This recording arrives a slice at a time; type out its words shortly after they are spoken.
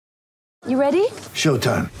You ready?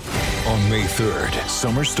 Showtime. On May 3rd,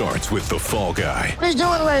 summer starts with The Fall Guy. Let's do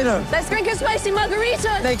it later. Let's drink a spicy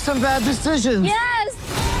margarita. Make some bad decisions.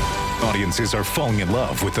 Yes! Audiences are falling in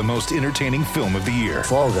love with the most entertaining film of the year.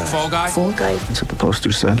 Fall Guy. Fall Guy? Fall guy. That's what the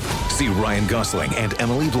poster said. See Ryan Gosling and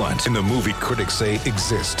Emily Blunt in the movie critics say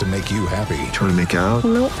exists to make you happy. Trying to make it out?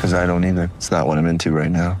 Nope. Because I don't either. It's not what I'm into right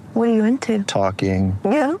now. What are you into? Talking.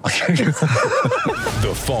 Yeah.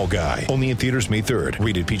 The Fall Guy. Only in theaters May 3rd.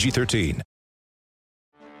 Rated PG-13.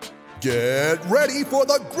 Get ready for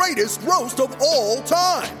the greatest roast of all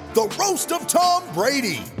time. The Roast of Tom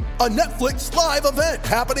Brady. A Netflix live event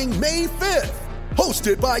happening May 5th.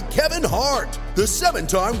 Hosted by Kevin Hart. The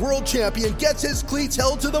 7-time world champion gets his cleats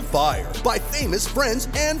held to the fire by famous friends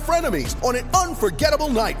and frenemies on an unforgettable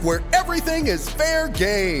night where everything is fair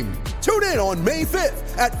game. Tune in on May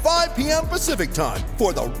 5th at 5 p.m. Pacific time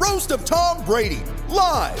for the Roast of Tom Brady.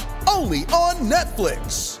 Live only on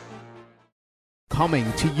Netflix.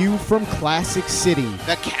 Coming to you from Classic City,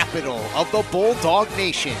 the capital of the Bulldog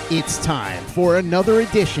Nation. It's time for another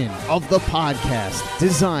edition of the podcast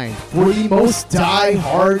designed for the most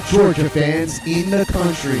die-hard Georgia fans in the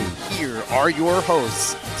country. Here are your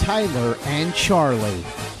hosts, Tyler and Charlie.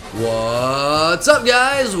 What's up,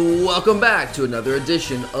 guys? Welcome back to another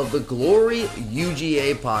edition of the Glory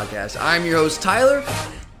UGA podcast. I'm your host, Tyler,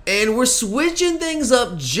 and we're switching things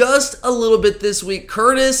up just a little bit this week.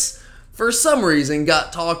 Curtis, for some reason,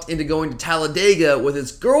 got talked into going to Talladega with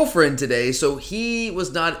his girlfriend today, so he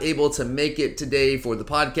was not able to make it today for the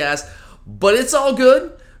podcast. But it's all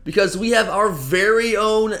good because we have our very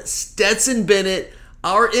own Stetson Bennett,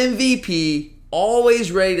 our MVP,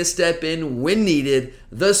 always ready to step in when needed,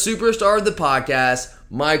 the superstar of the podcast,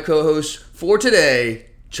 my co-host for today,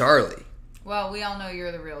 Charlie. Well, we all know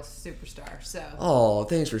you're the real superstar, so. Oh,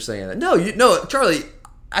 thanks for saying that. No, Charlie,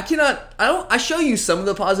 I show you some of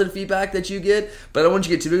the positive feedback that you get, but I don't want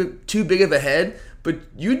you to get too big of a head. But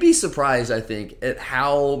you'd be surprised, I think, at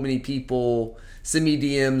how many people send me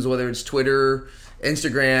DMs, whether it's Twitter,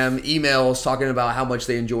 Instagram, emails, talking about how much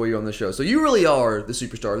they enjoy you on the show. So you really are the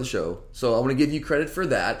superstar of the show. So I want to give you credit for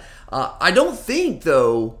that. I don't think,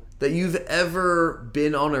 though, that you've ever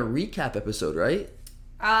been on a recap episode, right?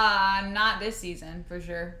 Not this season, for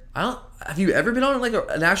sure. Have you ever been on like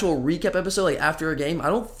an actual recap episode, like after a game?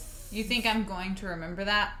 You think I'm going to remember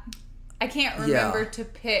that? I can't remember to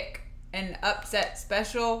pick an upset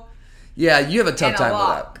special. Yeah, you have a tough And a time with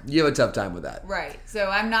lock. that. You have a tough time with that. Right. So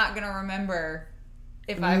I'm not going to remember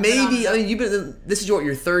if I this is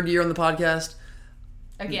your third year on the podcast?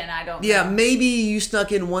 Again, I don't Yeah, know. maybe you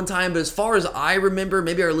snuck in one time, but as far as I remember,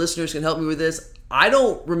 maybe our listeners can help me with this. I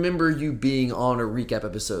don't remember you being on a recap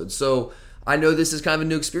episode. So I know this is kind of a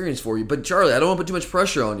new experience for you. But Charlie, I don't want to put too much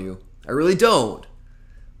pressure on you. I really don't.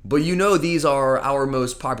 But you know these are our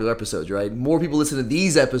most popular episodes, right? More people listen to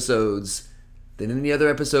these episodes than any other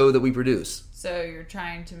episode that we produce. So you're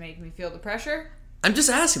trying to make me feel the pressure? I'm just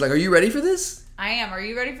asking, are you ready for this? I am. Are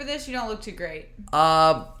you ready for this? You don't look too great.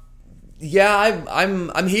 Yeah,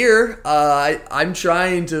 I'm here. I'm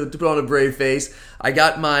trying to put on a brave face. I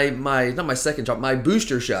got my not my second shot, my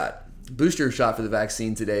booster shot for the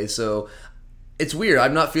vaccine today. So it's weird.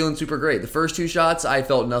 I'm not feeling super great. The first 2 shots, I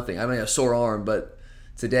felt nothing. I mean, a sore arm, but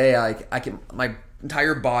today my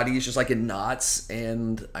entire body is just like in knots,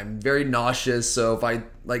 and I'm very nauseous. So if I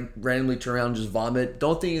like randomly turn around and just vomit,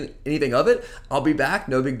 don't think anything of it. I'll be back,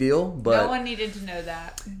 no big deal. But no one needed to know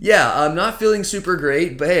that. yeah, I'm not feeling super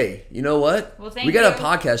great, but hey, you know what? Well, thank we got you. a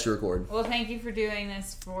podcast to record. Well, thank you for doing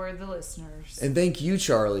this for the listeners. And thank you,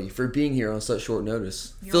 Charlie, for being here on such short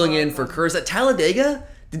notice. You're Filling in welcome. for Curtis at Talladega.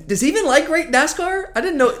 Does he even like NASCAR? I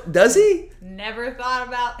didn't know. Does he? Never thought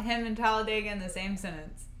about him and Talladega in the same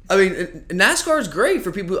sentence. I mean, NASCAR is great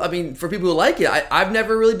for people. For people who like it. I've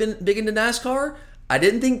never really been big into NASCAR. I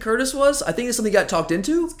didn't think Curtis was. I think it's something he got talked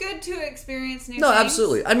into. It's good to experience new No, things.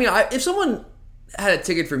 absolutely. I mean, if someone had a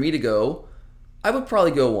ticket for me to go, I would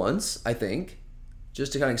probably go once, I think,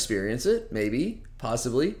 just to kind of experience it, maybe,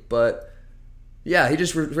 possibly. But yeah, he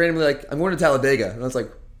just randomly like, I'm going to Talladega, and I was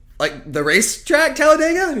like the racetrack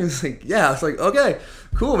Talladega? And he was like, yeah. I was like, okay,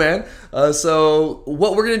 cool, man. So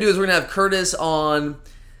what we're gonna do is we're gonna have Curtis on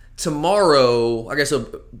tomorrow. I guess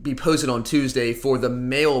it'll be posted on Tuesday for the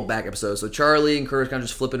mailbag episode. So Charlie and Curtis kind of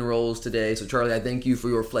just flipping roles today. So Charlie, I thank you for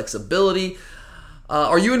your flexibility.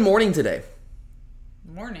 Are you in mourning today?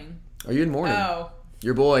 Morning. Are you in mourning? Oh.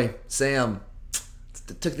 Your boy Sam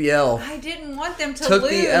took the L. I didn't want them to Took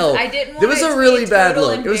lose. the L. I didn't want It was it a to really be bad total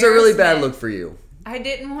look. It was a really bad embarrassment. look for you. I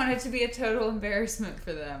didn't want it to be a total embarrassment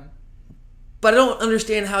for them. But I don't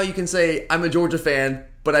understand how you can say I'm a Georgia fan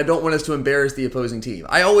but I don't want us to embarrass the opposing team.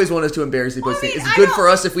 I always want us to embarrass the opposing team. It's good for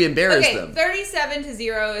us if we embarrass them.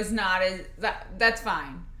 37-0 is not as that's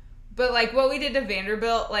fine. But like what we did to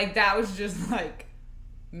Vanderbilt, like that was just like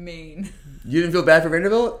mean. You didn't feel bad for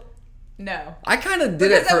Vanderbilt? No. I kind of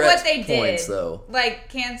did it for what they points, did, though. Like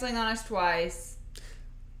canceling on us twice.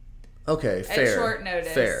 Okay, fair. At short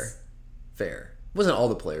notice. Fair. Wasn't all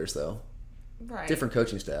the players though. Right. Different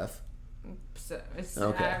coaching staff. So it's,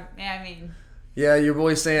 okay. I mean. Yeah, your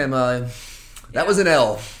boy Sam. That was an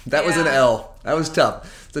L. That was an L. That was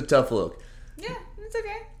tough. It's a tough look. Yeah, it's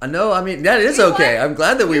okay. I know. I mean, that is okay. I'm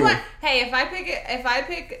glad that we won. Hey, if I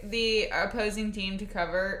pick the opposing team to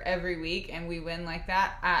cover every week and we win like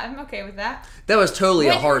that, I'm okay with that. That was totally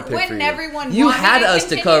a hard pick for you. Everyone you had us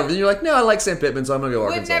to cover. And you're like, no, I like Sam Pittman, so I'm gonna go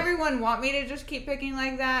Arkansas. Wouldn't everyone want me to just keep picking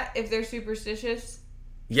like that if they're superstitious?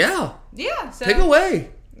 Yeah. Yeah. So pick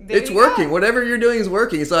away. It's working. Go. Whatever you're doing is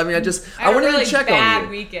working. So I mean, I wanted to check on you. Bad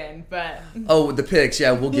weekend, but the picks.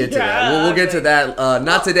 Yeah, we'll get to that. We'll get to that.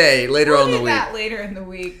 Not today. Later on in the week. That later in the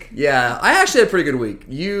week. Yeah, I actually had a pretty good week.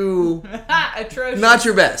 You atrocious. Not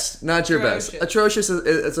your best. Not your best. Atrocious.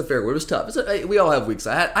 It's a fair word. It was tough. We all have weeks.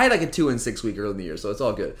 I had like a 2-6 week early in the year, so it's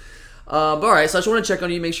all good. But all right. So I just want to check on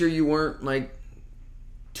you, make sure you weren't like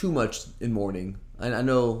too much in mourning. I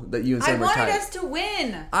know that you and Sam were tight. I wanted us to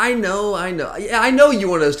win. I know. Yeah, I know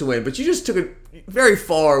you wanted us to win, but you just took it very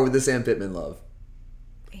far with the Sam Pittman love.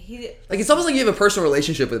 It's almost like you have a personal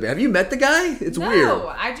relationship with me. Have you met the guy? It's weird.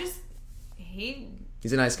 No,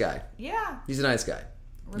 He's a nice guy. Yeah. He's a nice guy.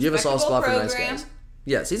 You have a soft spot for nice guys.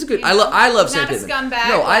 Yes, he's a good. I love Sam Pittman. Not a scumbag.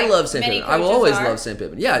 No, I love Sam Pittman. I will always love Sam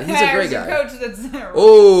Pittman. Yeah, he's a great guy. Coach that's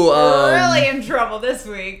really in trouble this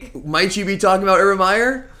week. Might you be talking about Urban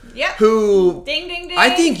Meyer? Yep. Who? Ding, ding, ding. I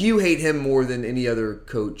think you hate him more than any other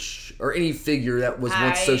coach or any figure that was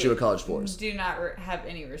once associated with college sports. I do not have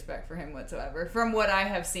any respect for him whatsoever, from what I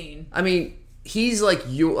have seen. I mean, he's like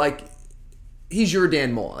you, like he's your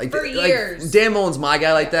Dan Mullen. For years, like, Dan Mullen's my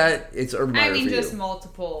guy like that. It's Urban Meyer. I mean, for just you.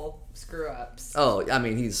 multiple screw ups. Oh, I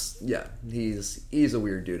mean, he's a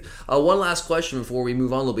weird dude. One last question before we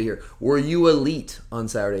move on a little bit here. Were you elite on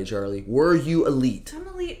Saturday, Charlie? Were you elite? I'm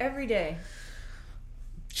elite every day.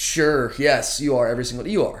 Sure. Yes, you are every single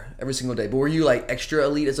day. But were you like extra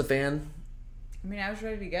elite as a fan? I mean, I was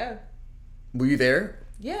ready to go. Were you there?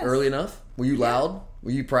 Yes. Early enough? Were you loud?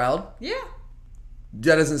 Were you proud? Yeah.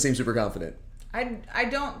 That doesn't seem super confident. I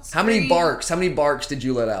don't. Scream. How many barks did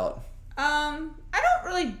you let out? I don't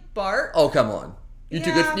really bark. Oh, come on. You're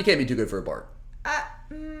too good. You can't be too good for a bark.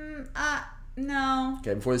 No.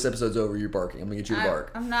 Okay, before this episode's over, you're barking. I'm gonna get you to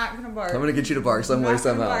bark. I'm not gonna bark. I'm gonna get you to bark some way,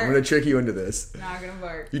 somehow. I'm gonna trick you into this. Not gonna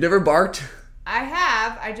bark. You never barked? I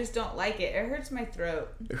have. I just don't like it. It hurts my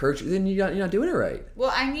throat. It hurts you? Then you're not doing it right.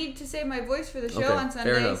 Well, I need to save my voice for the show on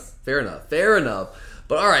Sundays. Fair enough.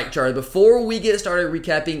 But all right, Charlie, before we get started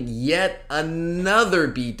recapping yet another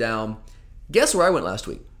beatdown, guess where I went last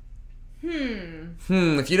week?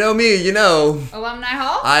 If you know me, you know. Alumni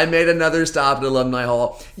Hall? I made another stop at Alumni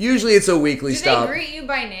Hall. Usually it's a weekly stop. Do they greet you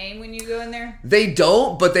by name when you go in there? They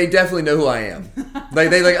don't, but they definitely know who I am.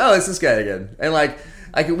 they like, oh, it's this guy again. And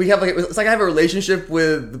we have it's like I have a relationship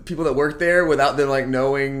with the people that work there without them like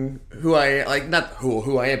knowing who I am. Like not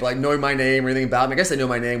who I am, but like knowing my name or anything about me. I guess they know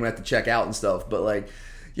my name when I have to check out and stuff. But like,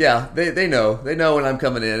 yeah, they know when I'm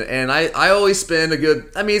coming in, and I always spend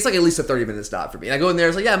it's like at least a 30-minute stop for me. And I go in there,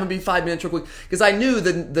 it's like, yeah, I'm gonna be 5 minutes real quick, because I knew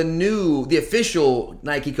the official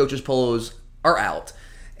Nike coaches polos are out,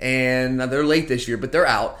 and they're late this year, but they're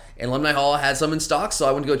out. And Alumni Hall had some in stock, so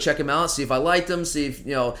I went to go check them out, see if I liked them, see if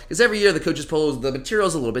because every year the coaches polos, the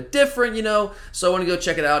material's a little bit different, So I went to go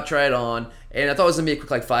check it out, try it on, and I thought it was gonna be a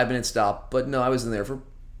quick 5-minute stop, but no, I was in there for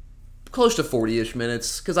close to 40-ish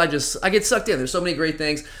minutes, because I get sucked in. There's so many great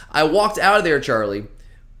things. I walked out of there, Charlie,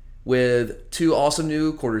 with 2 awesome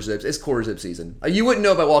new quarter zips. It's quarter zip season. You wouldn't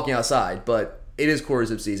know by walking outside, but it is quarter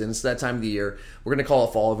zip season. It's that time of the year. We're going to call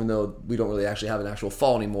it fall, even though we don't really actually have an actual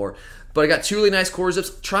fall anymore. But I got 2 really nice quarter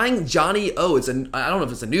zips. Trying Johnny O. I don't know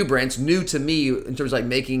if it's a new brand. It's new to me in terms of like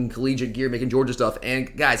making collegiate gear, making Georgia stuff.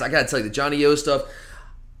 And guys, I got to tell you, the Johnny O stuff,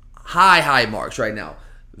 high marks right now.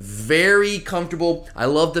 Very comfortable. I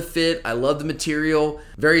love the fit. I love the material.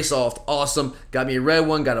 Very soft. Awesome. Got me a red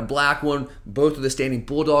one. Got a black one. Both with the Standing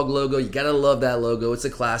Bulldog logo. You gotta love that logo. It's a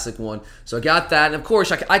classic one. So I got that. And of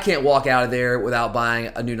course, I can't walk out of there without buying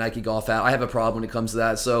a new Nike golf hat. I have a problem when it comes to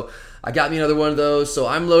that. So I got me another one of those. So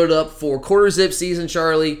I'm loaded up for quarter zip season,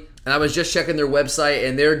 Charlie. And I was just checking their website,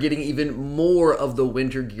 and they're getting even more of the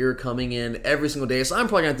winter gear coming in every single day. So I'm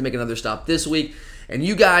probably going to have to make another stop this week. And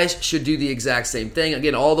you guys should do the exact same thing.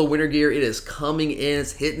 Again, all the winter gear, it is coming in.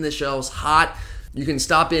 It's hitting the shelves hot. You can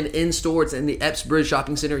stop in store. It's in the Epps Bridge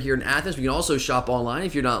Shopping Center here in Athens. You can also shop online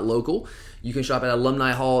if you're not local. You can shop at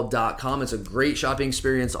alumnihall.com. It's a great shopping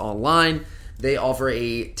experience online. They offer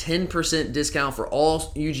a 10% discount for all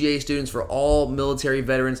UGA students, for all military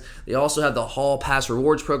veterans. They also have the Hall Pass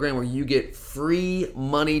Rewards program where you get free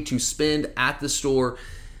money to spend at the store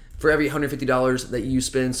for every $150 that you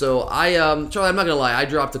spend. So Charlie, I'm not gonna lie, I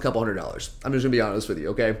dropped a couple $100. I'm just gonna be honest with you,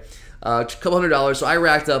 okay? A couple $100. So I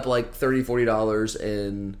racked up like $30, $40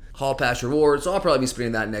 in Hall Pass Rewards. So I'll probably be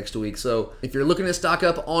spending that next week. So if you're looking to stock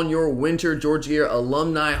up on your winter Georgia gear,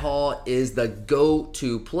 Alumni Hall is the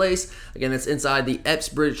go-to place. Again, it's inside the Epps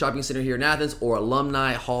Bridge Shopping Center here in Athens, or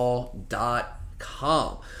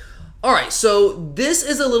alumnihall.com. All right, so this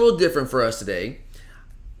is a little different for us today.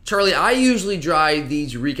 Charlie, I usually drive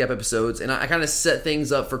these recap episodes, and I kind of set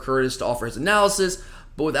things up for Curtis to offer his analysis,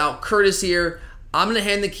 but without Curtis here, I'm going to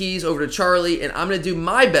hand the keys over to Charlie, and I'm going to do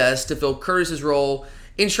my best to fill Curtis's role.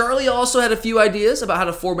 And Charlie also had a few ideas about how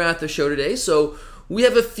to format the show today, so we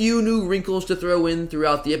have a few new wrinkles to throw in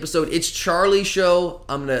throughout the episode. It's Charlie's show.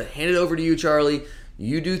 I'm going to hand it over to you, Charlie.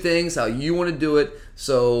 You do things how you want to do it.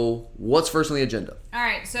 So what's first on the agenda? All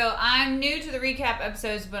right, so I'm new to the recap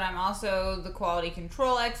episodes, but I'm also the quality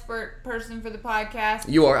control expert person for the podcast.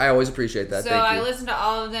 You are. I always appreciate that. So Thank you. I listen to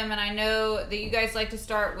all of them, and I know that you guys like to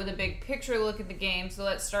start with a big picture look at the game, so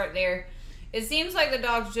let's start there. It seems like the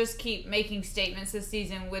Dogs just keep making statements this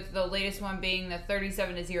season, with the latest one being the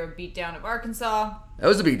 37-0 beatdown of Arkansas. That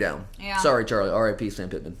was a beatdown. Yeah. Sorry, Charlie. R.I.P. Sam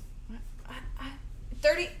Pittman.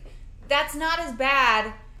 30. That's not as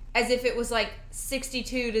bad as if it was like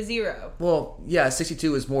 62-0. Well, yeah,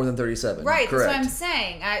 62 is more than 37. Right, Correct. that's what I'm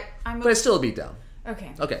saying. But it's still a beatdown.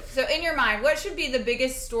 Okay. Okay. So in your mind, what should be the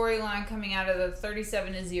biggest storyline coming out of the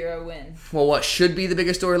 37-0 win? Well, what should be the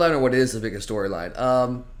biggest storyline, or what is the biggest storyline?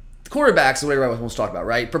 The quarterbacks is what everyone wants to talk about,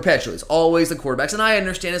 right? Perpetually. It's always the quarterbacks. And I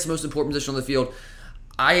understand it's the most important position on the field.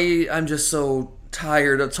 I'm just so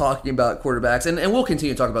tired of talking about quarterbacks, and we'll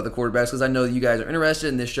continue to talk about the quarterbacks because I know that you guys are interested,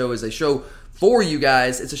 and this show is a show for you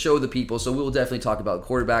guys. It's a show of the people, so we'll definitely talk about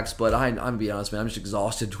quarterbacks, but I'm going to be honest, man, I'm just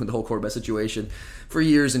exhausted with the whole quarterback situation for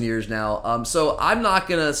years and years now. So I'm not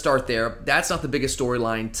going to start there. That's not the biggest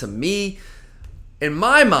storyline to me. In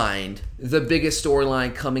my mind, the biggest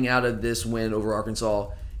storyline coming out of this win over Arkansas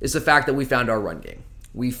is the fact that we found our run game.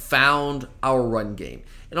 We found our run game.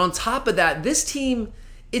 And on top of that, this team,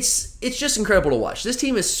 it's just incredible to watch. This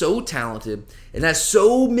team is so talented and has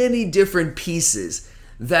so many different pieces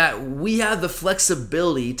that we have the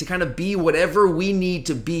flexibility to kind of be whatever we need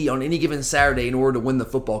to be on any given Saturday in order to win the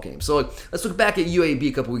football game. So let's look back at UAB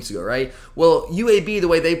a couple weeks ago, right? Well, UAB, the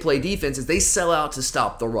way they play defense is they sell out to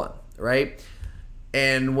stop the run, right?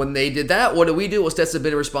 And when they did that, what do? Well, Stetson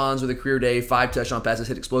Bennett responds with a career day, 5 touchdown passes,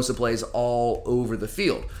 hit explosive plays all over the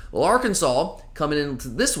field. Well, Arkansas, coming into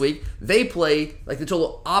this week, they play like the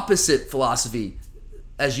total opposite philosophy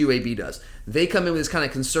as UAB does. They come in with this kind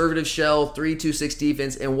of conservative shell, 3-2-6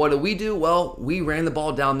 defense, and what do? Well, we ran the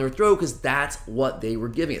ball down their throat because that's what they were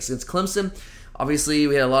giving us. Against Clemson, obviously,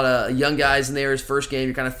 we had a lot of young guys in there. His first game,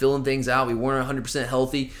 you're kind of filling things out. We weren't 100%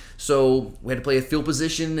 healthy, so we had to play a field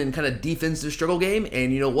position and kind of defensive struggle game,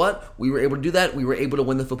 and you know what? We were able to do that. We were able to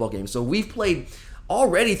win the football game. So we've played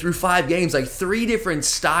already through 5 games, like 3 different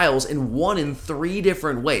styles and won in 3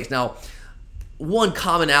 different ways. Now, one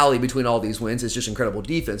commonality between all these wins is just incredible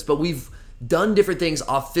defense, but we've done different things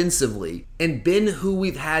offensively and been who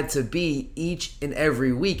we've had to be each and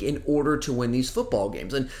every week in order to win these football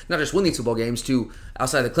games. And not just win these football games, to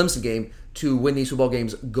outside the Clemson game, to win these football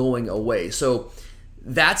games going away. So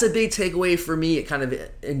that's a big takeaway for me, kind of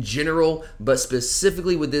in general, but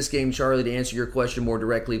specifically with this game, Charlie, to answer your question more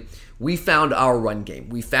directly, we found our run game.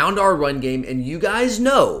 We found our run game, and you guys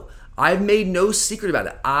know I've made no secret about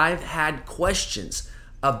it. I've had questions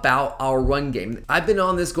about our run game. I've been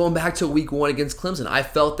on this going back to week 1 against Clemson. I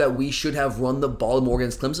felt that we should have run the ball more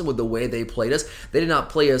against Clemson with the way they played us. They did not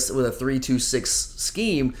play us with a 3-2-6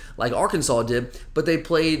 scheme like Arkansas did, but they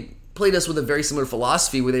played us with a very similar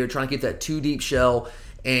philosophy where they were trying to get that 2 deep shell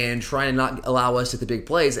and trying to not allow us to hit the big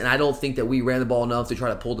plays. And I don't think that we ran the ball enough to try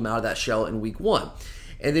to pull them out of that shell in week 1.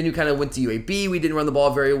 And then you kind of went to UAB. We didn't run the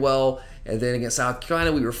ball very well. And then against South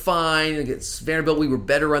Carolina, we were fine. Against Vanderbilt, we were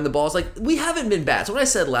better running the ball. It's like, we haven't been bad. So what I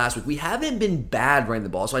said last week, we haven't been bad running the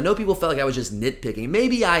ball. So I know people felt like I was just nitpicking.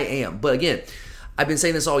 Maybe I am. But again, I've been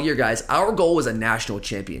saying this all year, guys. Our goal was a national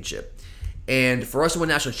championship. And for us to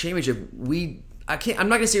win a national championship, I'm not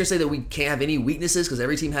going to sit here and say that we can't have any weaknesses because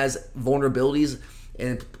every team has vulnerabilities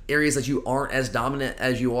and areas that you aren't as dominant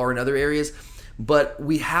as you are in other areas. But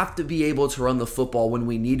we have to be able to run the football when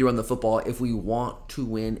we need to run the football if we want to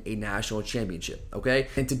win a national championship, okay?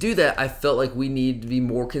 And to do that, I felt like we need to be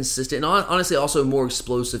more consistent and honestly also more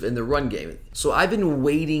explosive in the run game. So I've been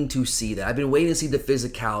waiting to see that. I've been waiting to see the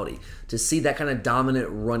physicality, to see that kind of dominant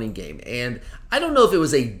running game. And I don't know if it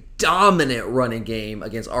was a dominant running game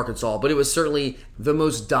against Arkansas, but it was certainly the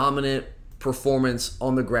most dominant performance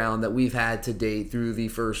on the ground that we've had to date through the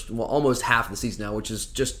first, almost half of the season now, which is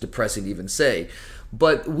just depressing to even say.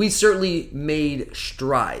 But we certainly made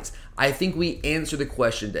strides. I think we answered the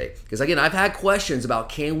question today. Because again, I've had questions about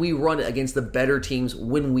can we run it against the better teams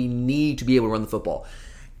when we need to be able to run the football.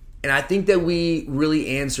 And I think that we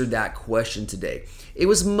really answered that question today. It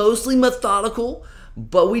was mostly methodical,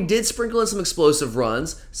 but we did sprinkle in some explosive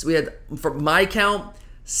runs. So we had, from my count,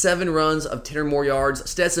 7 runs of 10 or more yards.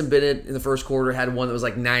 Stetson Bennett in the first quarter had one that was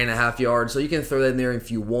like 9.5 yards. So you can throw that in there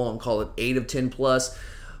if you want, call it 8 of 10 plus.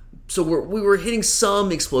 So we were hitting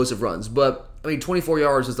some explosive runs, but I mean 24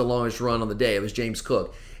 yards was the longest run on the day. It was James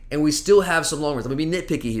Cook. And we still have some long runs. I'm going to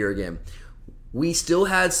be nitpicky here again. We still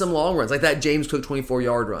had some long runs, like that James Cook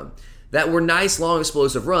 24-yard run. That were nice, long,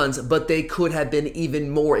 explosive runs, but they could have been even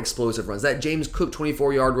more explosive runs. That James Cook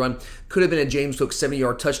 24-yard run could have been a James Cook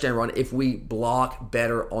 70-yard touchdown run if we block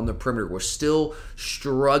better on the perimeter. We're still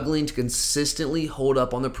struggling to consistently hold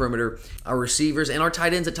up on the perimeter. Our receivers and our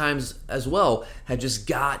tight ends at times as well have just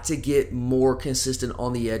got to get more consistent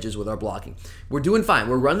on the edges with our blocking. We're doing fine.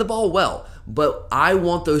 We're running the ball well, but I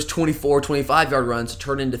want those 24, 25-yard runs to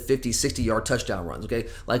turn into 50, 60-yard touchdown runs, okay?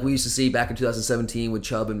 Like we used to see back in 2017 with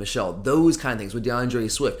Chubb and Michelle. Those kind of things with DeAndre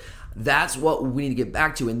Swift. That's what we need to get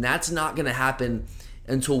back to, and that's not going to happen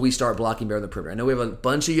until we start blocking better on the perimeter. I know we have a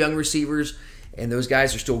bunch of young receivers, and those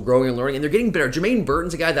guys are still growing and learning, and they're getting better. Jermaine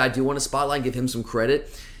Burton's a guy that I do want to spotlight and give him some credit.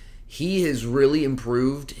 He has really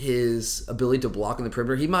improved his ability to block on the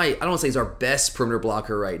perimeter. I don't want to say he's our best perimeter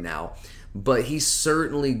blocker right now, but he's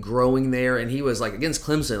certainly growing there, and he was like against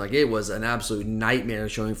Clemson, like it was an absolute nightmare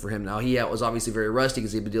showing for him. Now he was obviously very rusty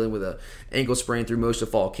because he'd been dealing with an ankle sprain through most of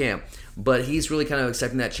fall camp, but he's really kind of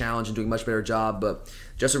accepting that challenge and doing a much better job. But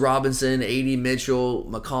Justin Robinson, A.D. Mitchell,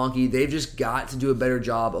 McConkey, they've just got to do a better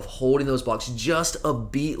job of holding those blocks just a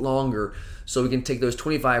beat longer so we can take those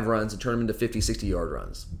 25 runs and turn them into 50, 60-yard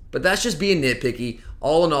runs. But that's just being nitpicky.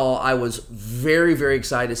 All in all, I was very, very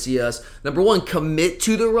excited to see us, number one, commit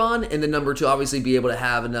to the run, and then number two, obviously be able to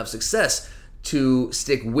have enough success to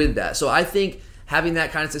stick with that. So I think having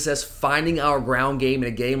that kind of success, finding our ground game in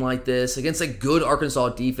a game like this against a good Arkansas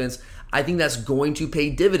defense, I think that's going to pay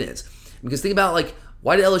dividends. Because think about, like,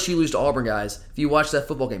 why did LSU lose to Auburn, guys? If you watch that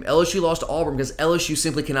football game, LSU lost to Auburn because LSU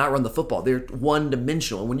simply cannot run the football. They're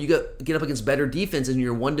one-dimensional. And when you get up against better defenses and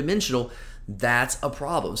you're one-dimensional, that's a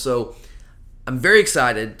problem. So I'm very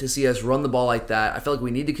excited to see us run the ball like that. I felt like we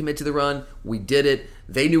need to commit to the run. We did it.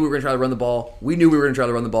 They knew we were going to try to run the ball. We knew we were going to try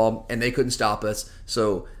to run the ball, and they couldn't stop us.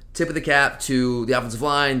 So tip of the cap to the offensive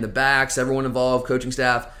line, the backs, everyone involved, coaching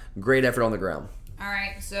staff. Great effort on the ground. All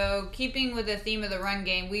right, so keeping with the theme of the run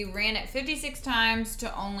game, we ran it 56 times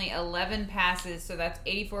to only 11 passes, so that's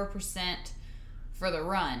 84% for the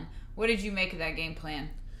run. What did you make of that game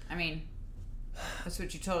plan? I mean, that's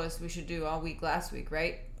what you told us we should do all week last week,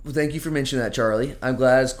 right? Well, thank you for mentioning that, Charlie. I'm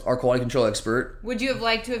glad as our quality control expert. Would you have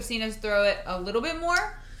liked to have seen us throw it a little bit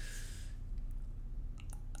more?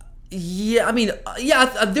 Yeah, I mean,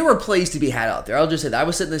 there were plays to be had out there. I'll just say that. I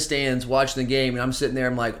was sitting in the stands watching the game, and I'm sitting there,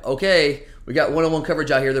 I'm like, okay, we got one-on-one coverage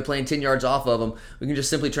out here. They're playing 10 yards off of them. We can just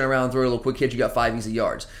simply turn around and throw a little quick hit. You got 5 easy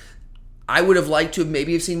yards. I would have liked to have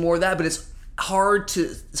maybe have seen more of that, but it's hard to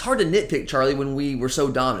nitpick, Charlie, when we were so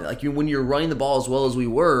dominant. Like when you're running the ball as well as we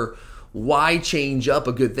were, why change up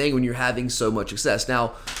a good thing when you're having so much success?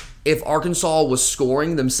 Now, if Arkansas was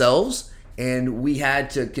scoring themselves and we had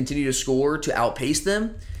to continue to score to outpace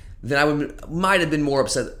them, then I might have been more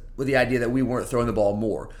upset with the idea that we weren't throwing the ball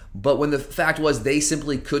more. But when the fact was they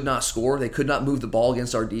simply could not score, they could not move the ball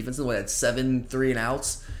against our defense, and we had 7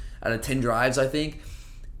 3-and-outs out of 10 drives, I think.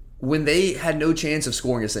 When they had no chance of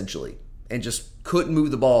scoring, essentially, and just couldn't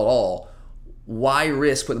move the ball at all, why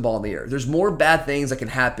risk putting the ball in the air? There's more bad things that can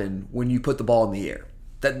happen when you put the ball in the air.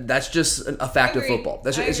 That's just a fact of football.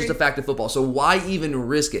 It's just a fact of football. So why even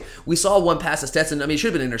risk it? We saw one pass to Stetson. I mean, it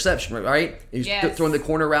should have been an interception, right? He's throwing the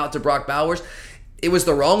corner route to Brock Bowers. It was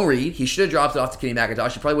the wrong read. He should have dropped it off to Kenny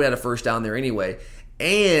McIntosh. He probably would have had a first down there anyway.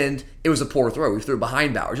 And it was a poor throw. We threw it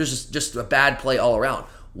behind Bowers. It was just a bad play all around.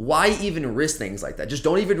 Why even risk things like that? Just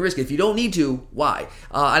don't even risk it. If you don't need to, why?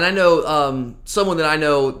 And I know someone that I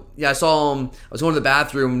know, I saw him, I was going to the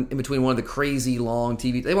bathroom in between one of the crazy long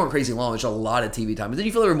TV, they weren't crazy long, there's a lot of TV time. Did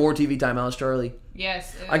you feel there were more TV timeouts, Charlie?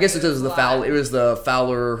 Yes. I guess it was a the lot. It was the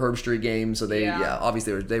Fowler Herb Street game, so they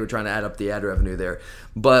obviously they were trying to add up the ad revenue there.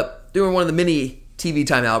 But during one of the mini TV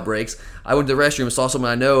timeout breaks, I went to the restroom, saw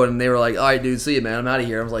someone I know, and they were like, "All right, dude, see you, man. I'm out of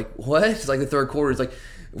here." I was like, "What?" It's like the third quarter. It's like,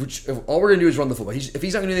 all we're gonna do is run the football. If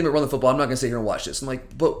he's not gonna do anything but run the football, I'm not gonna sit here and watch this. I'm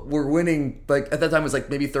like, but we're winning. Like at that time, it was like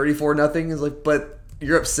maybe 34-0. It's like, but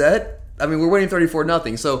you're upset. I mean, we're winning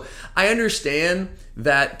 34-0. So I understand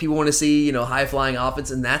that people want to see, high flying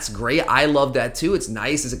offense, and that's great. I love that too. It's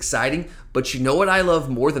nice, it's exciting. But you know what I love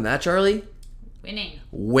more than that, Charlie?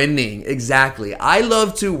 Winning, exactly. I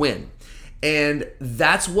love to win. And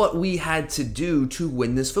that's what we had to do to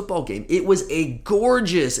win this football game. It was a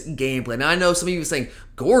gorgeous game plan. Now, I know some of you are saying,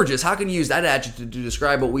 gorgeous? How can you use that adjective to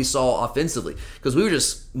describe what we saw offensively? Because we were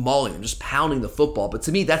just mauling them, just pounding the football. But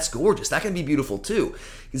to me, that's gorgeous. That can be beautiful too.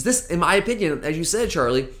 Because this, in my opinion, as you said,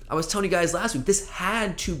 Charlie, I was telling you guys last week, this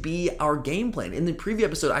had to be our game plan. In the preview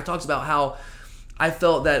episode, I talked about how I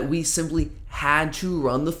felt that we simply had to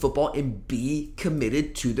run the football and be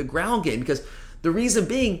committed to the ground game. Because the reason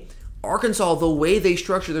being, Arkansas, the way they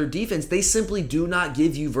structure their defense, they simply do not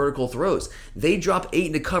give you vertical throws. They drop 8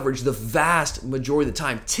 into coverage the vast majority of the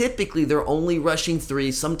time. Typically, they're only rushing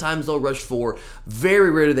 3. Sometimes they'll rush 4. Very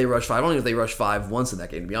rarely do they rush 5. I don't know if they rushed 5 once in that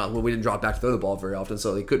game, to be honest. Well, we didn't drop back to throw the ball very often,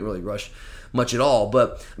 so they couldn't really rush much at all.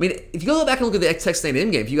 But, I mean, if you go back and look at the Texas A&M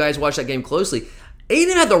game, if you guys watch that game closely, A&M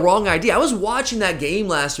had the wrong idea. I was watching that game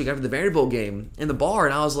last week after the Vanderbilt game in the bar,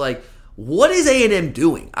 and I was like, what is A&M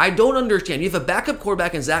doing? I don't understand. You have a backup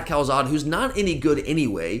quarterback in Zach Calzada who's not any good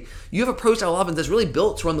anyway. You have a pro-style offense that's really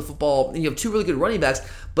built to run the football, and you have 2 really good running backs,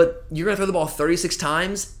 but you're going to throw the ball 36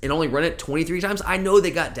 times and only run it 23 times? I know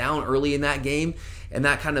they got down early in that game, and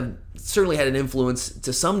that kind of certainly had an influence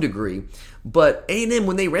to some degree. But A&M,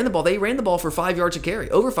 when they ran the ball for 5 yards a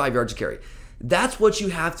carry, over 5 yards a carry. That's what you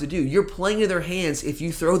have to do. You're playing in their hands if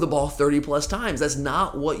you throw the ball 30 plus times. That's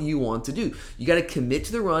not what you want to do. You got to commit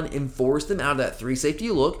to the run and force them out of that 3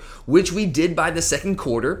 safety look, which we did by the second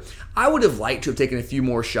quarter. I would have liked to have taken a few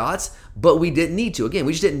more shots, but we didn't need to. Again,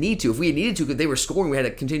 we just didn't need to. If we had needed to, because they were scoring, we had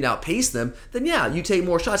to continue to outpace them, then yeah, you take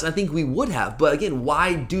more shots, and I think we would have. But again,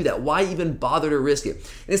 why do that? Why even bother to risk it?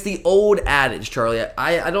 And it's the old adage, Charlie.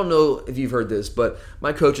 I don't know if you've heard this, but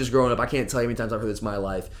my coaches growing up, I can't tell you how many times I've heard this in my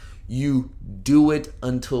life. You do it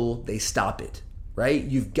until they stop it, right?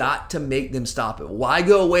 You've got to make them stop it. Why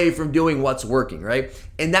go away from doing what's working, right?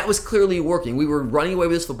 And that was clearly working. We were running away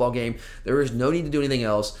with this football game. There was no need to do anything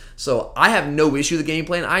else. So I have no issue with the game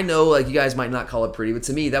plan. I know you guys might not call it pretty, but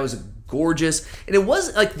to me, that was gorgeous. And it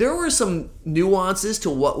was there were some nuances to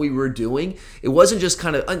what we were doing. It wasn't just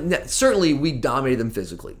kind of, certainly we dominated them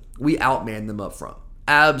physically. We outmanned them up front.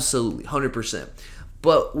 Absolutely, 100%.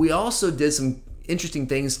 But we also did some interesting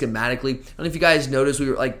things schematically. I don't know if you guys noticed, we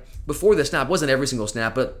were before the snap, wasn't every single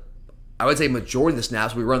snap, but I would say majority of the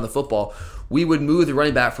snaps we run the football, we would move the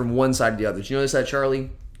running back from one side to the other. Did you notice that, Charlie?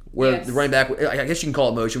 Where yes. The running back, I guess you can call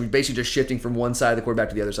it motion, we're basically just shifting from one side of the quarterback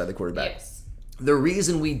to the other side of the quarterback. Yes. The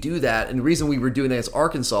reason we do that, and the reason we were doing that against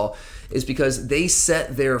Arkansas, is because they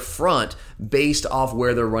set their front based off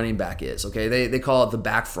where their running back is. Okay, they call it the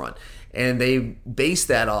back front, and they base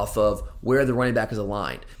that off of where the running back is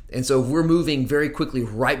aligned. And so if we're moving very quickly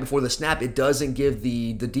right before the snap, it doesn't give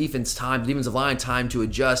the defensive line time to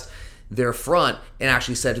adjust their front and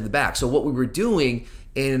actually set to the back. So what we were doing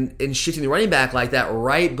in shifting the running back like that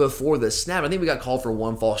right before the snap, I think we got called for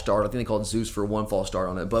 1 false start. I think they called Zeus for 1 false start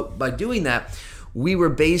on it. But by doing that, we were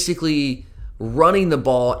basically running the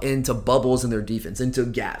ball into bubbles in their defense, into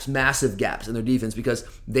gaps, massive gaps in their defense, because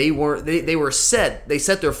they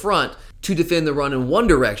set their front to defend the run in one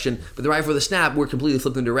direction, but right before the snap, we're completely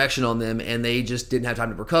flipping direction on them, and they just didn't have time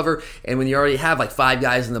to recover. And when you already have 5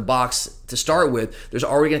 guys in the box to start with, there's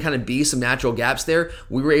already going to kind of be some natural gaps there.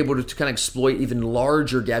 We were able to kind of exploit even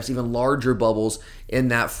larger gaps, even larger bubbles in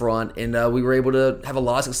that front, and we were able to have a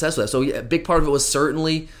lot of success with that. So a big part of it was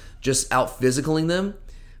certainly just out-physicaling them,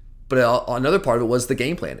 but another part of it was the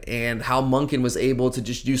game plan and how Monken was able to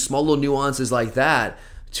just do small little nuances like that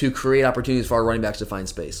to create opportunities for our running backs to find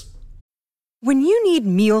space. When you need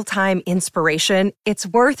mealtime inspiration, it's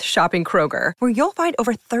worth shopping Kroger, where you'll find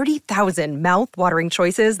over 30,000 mouth-watering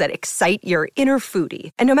choices that excite your inner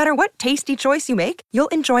foodie. And no matter what tasty choice you make, you'll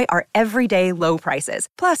enjoy our everyday low prices,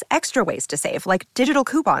 plus extra ways to save, like digital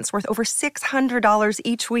coupons worth over $600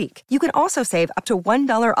 each week. You can also save up to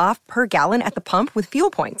 $1 off per gallon at the pump with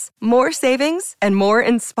fuel points. More savings and more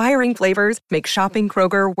inspiring flavors make shopping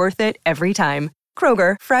Kroger worth it every time.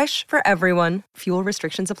 Kroger, fresh for everyone. Fuel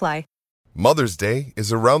restrictions apply. Mother's Day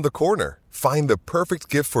is around the corner. Find the perfect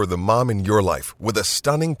gift for the mom in your life with a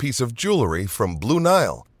stunning piece of jewelry from Blue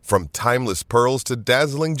Nile. From timeless pearls to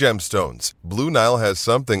dazzling gemstones, Blue Nile has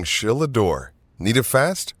something she'll adore. Need it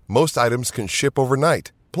fast? Most items can ship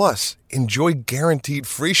overnight. Plus, enjoy guaranteed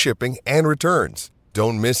free shipping and returns.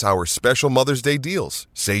 Don't miss our special Mother's Day deals.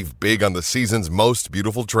 Save big on the season's most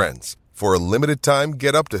beautiful trends. For a limited time,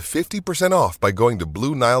 get up to 50% off by going to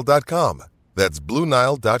BlueNile.com. That's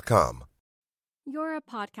BlueNile.com. You're a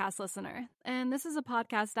podcast listener, and this is a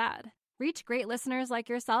podcast ad. Reach great listeners like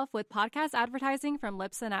yourself with podcast advertising from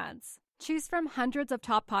Libsyn Ads. Choose from hundreds of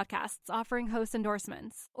top podcasts offering host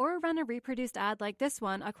endorsements, or run a reproduced ad like this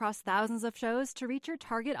one across thousands of shows to reach your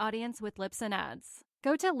target audience with Libsyn Ads.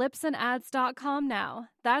 Go to libsynads.com now.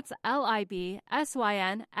 That's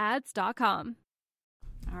LIBSYN ads.com.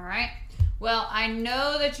 All right. Well, I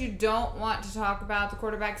know that you don't want to talk about the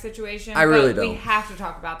quarterback situation. I really but don't. We have to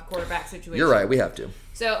talk about the quarterback situation. You're right. We have to.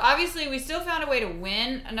 So, obviously, we still found a way to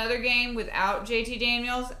win another game without JT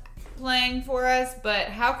Daniels playing for us. But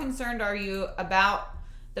how concerned are you about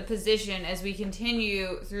the position as we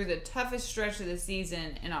continue through the toughest stretch of the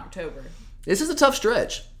season in October? This is a tough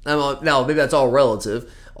stretch. Now, maybe that's all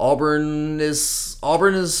relative. Auburn is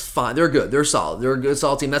fine. They're good. They're solid. They're a good,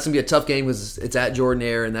 solid team. That's going to be a tough game because it's at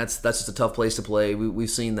Jordan-Hare, and that's just a tough place to play. We've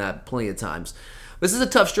seen that plenty of times. This is a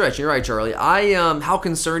tough stretch. You're right, Charlie. How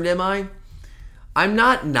concerned am I? I'm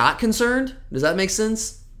not concerned. Does that make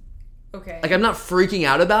sense? Okay. Like, I'm not freaking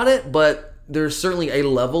out about it, but there's certainly a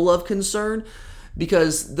level of concern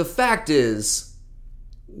because the fact is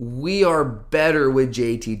we are better with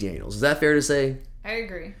JT Daniels. Is that fair to say? I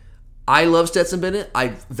agree. I love Stetson Bennett. I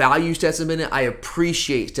value Stetson Bennett. I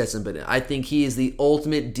appreciate Stetson Bennett. I think he is the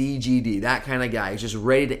ultimate DGD, that kind of guy. He's just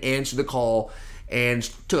ready to answer the call and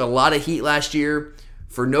took a lot of heat last year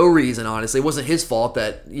for no reason, honestly. It wasn't his fault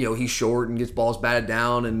that he's short and gets balls batted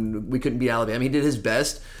down and we couldn't beat Alabama. He did his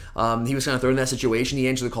best. He was kind of thrown in that situation. He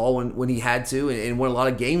answered the call when he had to and won a lot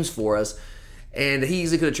of games for us. And he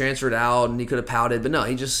easily could have transferred out and he could have pouted, but no,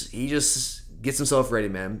 he just gets himself ready,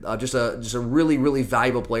 man. Just a really, really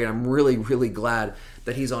valuable player. I'm really, really glad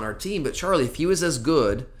that he's on our team. But Charlie, if he was as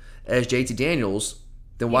good as JT Daniels,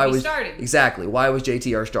 then why was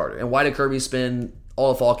JT our starter? And why did Kirby spend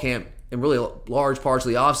all of fall camp and really large parts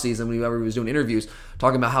of the offseason whenever he was doing interviews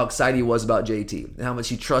talking about how excited he was about JT and how much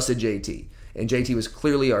he trusted JT? And JT was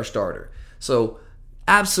clearly our starter. So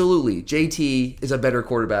absolutely, JT is a better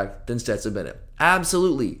quarterback than Stetson Bennett.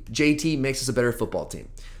 Absolutely, JT makes us a better football team.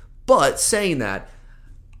 But saying that,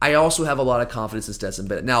 I also have a lot of confidence in Stetson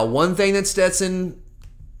Bennett. Now, one thing that Stetson,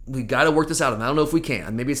 we got to work this out of him. I don't know if we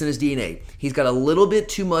can. Maybe it's in his DNA. He's got a little bit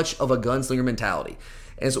too much of a gunslinger mentality.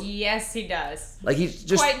 And so, yes, he does. Like he's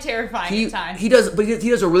just quite terrifying at times. He does, but he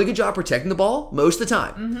does a really good job protecting the ball most of the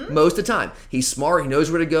time. Mm-hmm. Most of the time, he's smart. He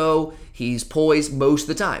knows where to go. He's poised most of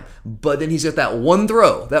the time. But then he's got that one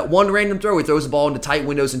throw, that one random throw. He throws the ball into tight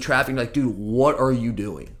windows and traffic. You're like, dude, what are you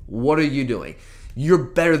doing? What are you doing? You're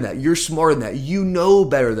better than that. You're smarter than that. You know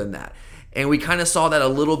better than that. And we kind of saw that a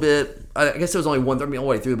little bit. I guess it was only one throw. I mean,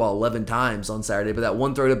 he threw the ball 11 times on Saturday, but that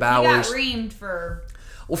one throw to Bowers. He got reamed for.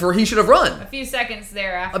 Well, he should have run. A few seconds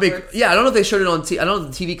there afterwards. I mean, yeah, I don't know if they showed it on TV. I don't know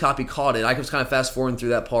if the TV copy caught it. I was kind of fast forwarding through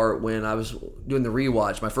that part when I was doing the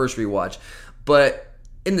rewatch, my first rewatch. But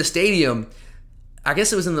in the stadium, I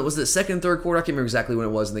guess it was was it the second and third quarter? I can't remember exactly when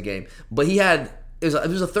it was in the game. But it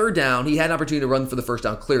was a third down. He had an opportunity to run for the first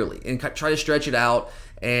down clearly and try to stretch it out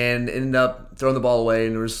and ended up throwing the ball away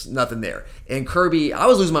and there was nothing there. And Kirby, I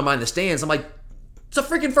was losing my mind in the stands. I'm like, it's a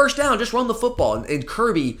freaking first down. Just run the football. And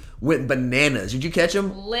Kirby went bananas. Did you catch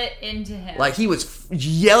him? Lit into him. Like he was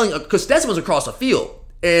yelling because Stetson was across the field.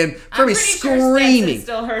 And Kirby's screaming. Sure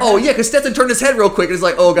still heard oh, him. Yeah, because Stetson turned his head real quick and he's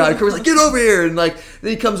like, oh, God. Kirby's like, get over here. And then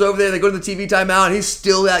he comes over there and they go to the TV timeout and he's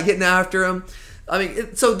still out getting after him. I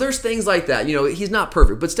mean, so there's things like that. He's not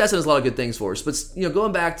perfect, but Stetson has a lot of good things for us. But,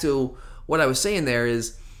 going back to what I was saying there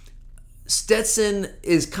is Stetson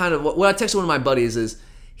is kind of, what I texted one of my buddies is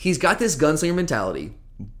he's got this gunslinger mentality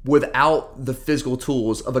without the physical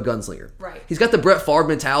tools of a gunslinger. Right. He's got the Brett Favre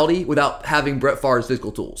mentality without having Brett Favre's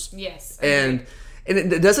physical tools. Yes. And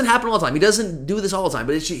it doesn't happen all the time. He doesn't do this all the time,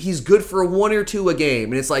 but he's good for one or two a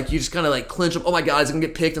game. And it's like you just kind of like clinch up, oh my God, it's going to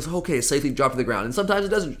get picked. It's like, okay, it's safely dropped to the ground. And sometimes it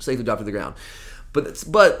doesn't safely drop to the ground. But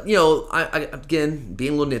I again,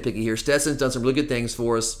 being a little nitpicky here, Stetson's done some really good things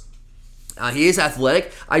for us. He is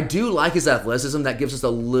athletic. I do like his athleticism. That gives us a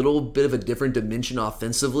little bit of a different dimension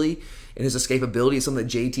offensively. And his escapability is something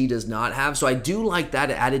that JT does not have. So I do like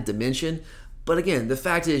that added dimension. But again, the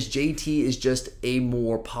fact is JT is just a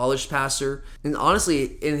more polished passer. And honestly,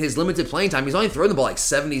 in his limited playing time, he's only thrown the ball like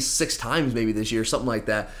 76 times maybe this year, something like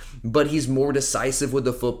that. But he's more decisive with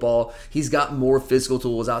the football. He's got more physical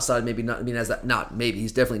tools outside maybe not, I mean, as that, not maybe,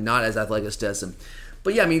 he's definitely not as athletic as Stetson.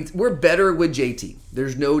 But yeah, I mean, we're better with JT.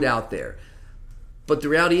 There's no doubt there. But the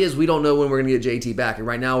reality is we don't know when we're going to get JT back. And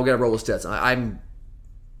right now we're going to roll with Stetson. I'm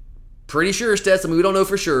pretty sure Stetson, we don't know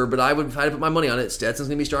for sure, but if I had to put my money on it, Stetson's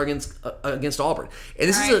going to be starting against Auburn. And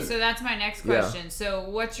this All right, so that's my next question. So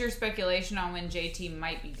what's your speculation on when JT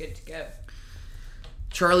might be good to go?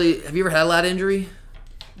 Charlie, have you ever had a lat injury?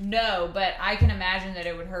 No, but I can imagine that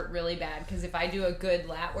it would hurt really bad because if I do a good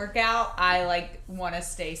lat workout, I want to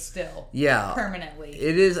stay still. Yeah, permanently.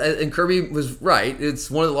 It is, and Kirby was right. It's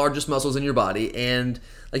one of the largest muscles in your body, and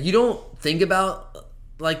you don't think about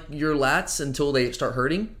your lats until they start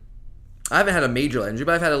hurting. I haven't had a major lat injury,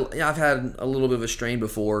 but I've had a little bit of a strain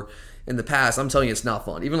before in the past. I'm telling you, it's not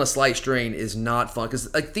fun. Even a slight strain is not fun because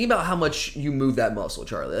think about how much you move that muscle,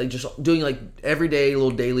 Charlie. Just doing everyday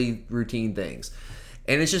little daily routine things.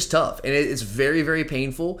 And it's just tough. And it's very, very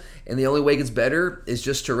painful. And the only way it gets better is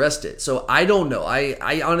just to rest it. So I don't know.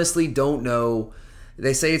 I honestly don't know.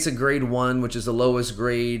 They say it's a grade 1, which is the lowest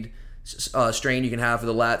grade strain you can have for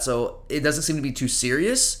the lat. So it doesn't seem to be too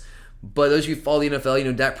serious. But those of you who follow the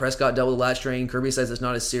NFL, Dak Prescott dealt with a lat strain. Kirby says it's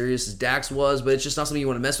not as serious as Dak's was. But it's just not something you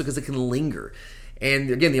want to mess with because it can linger. And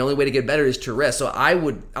again, the only way to get better is to rest. So I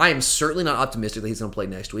am certainly not optimistic that he's going to play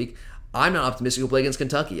next week. I'm not optimistic he'll play against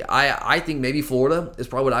Kentucky. I think maybe Florida is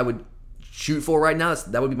probably what I would shoot for right now.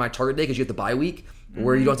 That would be my target day because you have the bye week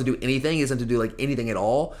where you don't have to do anything. He doesn't have to do anything at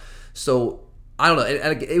all. So I don't know.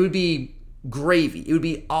 It would be gravy. It would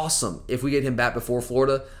be awesome if we get him back before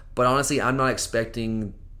Florida. But honestly, I'm not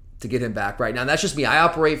expecting to get him back right now. And that's just me. I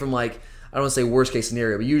operate from I don't want to say worst case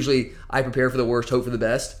scenario, but usually I prepare for the worst, hope for the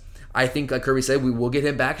best. I think, like Kirby said, we will get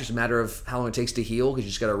him back. It's just a matter of how long it takes to heal because you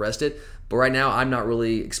just got to rest it. But right now, I'm not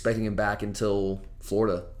really expecting him back until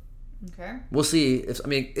Florida. Okay. We'll see. It's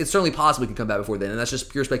certainly possible he can come back before then, and that's just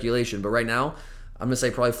pure speculation. But right now, I'm going to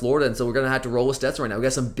say probably Florida, and so we're going to have to roll with Stetson right now. We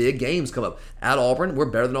got some big games come up. At Auburn, we're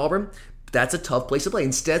better than Auburn. That's a tough place to play.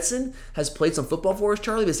 And Stetson has played some football for us,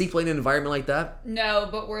 Charlie. Has he played in an environment like that? No,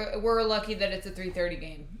 but we're lucky that it's a 3:30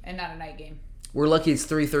 game and not a night game. We're lucky it's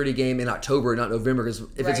 3:30 game in October, not November, because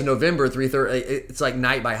if it's in November, 3:30, it's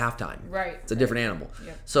night by halftime. Right. It's a different animal.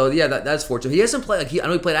 Yep. So, yeah, that's fortunate. He hasn't played, I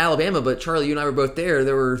know he played Alabama, but Charlie, you and I were both there.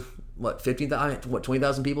 There were,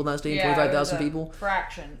 20,000 people in that stadium? 25,000 people?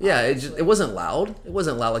 Fraction. Yeah, it wasn't loud. It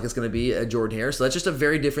wasn't loud like it's going to be at Jordan-Hare. So that's just a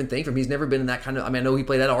very different thing for him. He's never been in that kind of, I know he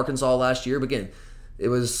played at Arkansas last year, but again, it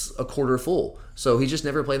was a quarter full. So he's just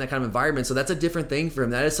never played in that kind of environment. So that's a different thing for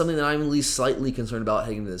him. That is something that I'm at least slightly concerned about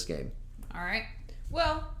heading into this game. All right.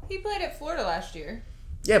 Well, he played at Florida last year.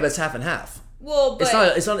 Yeah, but it's half and half. Well, but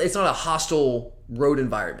it's not a hostile road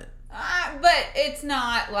environment. But it's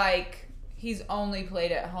not like he's only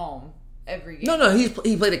played at home every game. No, he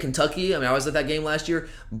played at Kentucky. I was at that game last year,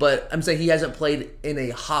 but I'm saying he hasn't played in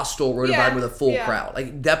a hostile road environment with a full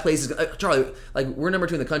crowd. That place is Charlie. We're number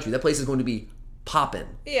 2 in the country. That place is going to be popping.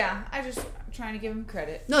 Yeah, I'm trying to give him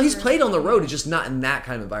credit. No, he's played on the road. It's just not in that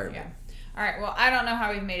kind of environment. Yeah. All right, well, I don't know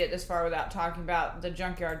how we've made it this far without talking about the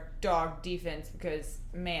Junkyard Dog defense because,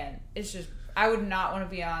 man, it's just, I would not want to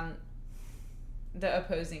be on the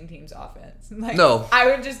opposing team's offense. No. I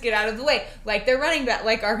would just get out of the way. Like their running back,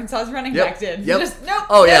 like Arkansas's running back did. Yep. Just, nope.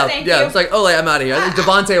 Oh, no, yeah. Thank yeah. you. It's I'm out of here.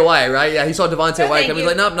 Devontae White, right? Yeah, he saw Devontae White come. He's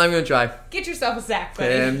like, nope, not even going to try. Get yourself a sack,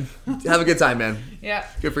 buddy. And have a good time, man. Yeah.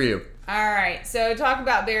 Good for you. All right, so talk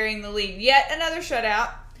about burying the lead. Yet another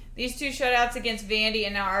shutout. These 2 shutouts against Vandy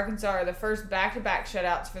and now Arkansas are the first back-to-back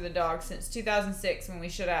shutouts for the Dogs since 2006 when we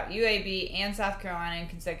shut out UAB and South Carolina in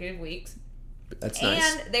consecutive weeks. That's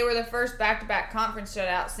nice. And they were the first back-to-back conference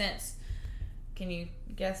shutout since, can you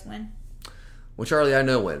guess when? Well, Charlie, I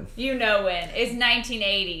know when. You know when. It's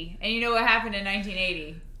 1980. And you know what happened in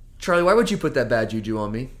 1980? Charlie, why would you put that bad juju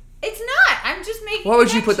on me? It's not. I'm just making Why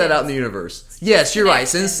would you put that out in the universe? Yes, you're right.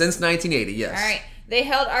 Since 1980, yes. All right. They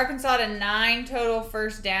held Arkansas to 9 total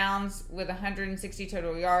first downs with 160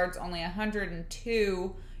 total yards, only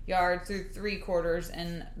 102 yards through 3 quarters,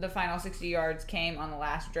 and the final 60 yards came on the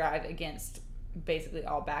last drive against basically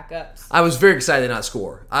all backups. I was very excited to not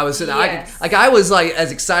score. I was sitting I was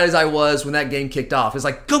as excited as I was when that game kicked off. It's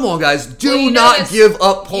come on guys, do not give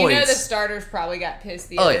up points. You know the starters probably got pissed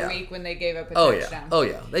the other week when they gave up a touchdown. Oh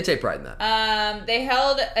yeah. They take pride in that. They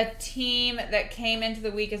held a team that came into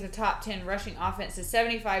the week as a top 10 rushing offense to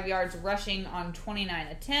 75 yards rushing on 29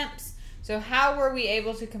 attempts. So how were we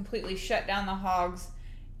able to completely shut down the Hogs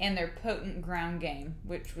and their potent ground game,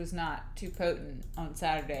 which was not too potent on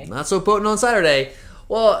Saturday? Not so potent on Saturday.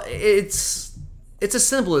 Well, it's as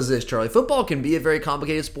simple as this, Charlie. Football can be a very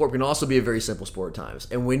complicated sport, but can also be a very simple sport at times.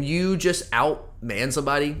 And when you just outman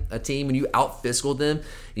somebody, a team, when you out-physical them,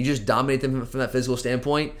 you just dominate them from that physical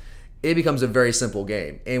standpoint, it becomes a very simple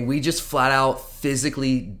game. And we just flat out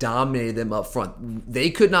physically dominated them up front. They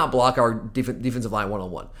could not block our defensive line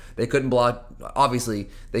one-on-one. They couldn't block, obviously,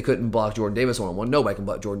 they couldn't block Jordan Davis one-on-one. Nobody can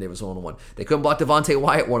block Jordan Davis one-on-one. They couldn't block Devontae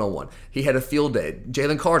Wyatt one-on-one. He had a field day.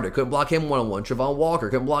 Jalen Carter couldn't block him one-on-one. Trevon Walker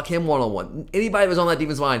couldn't block him one-on-one. Anybody that was on that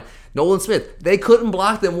defensive line, Nolan Smith, they couldn't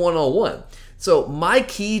block them one-on-one. So my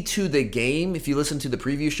key to the game, if you listened to the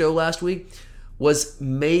preview show last week, was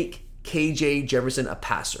make KJ Jefferson a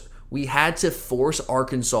passer. We had to force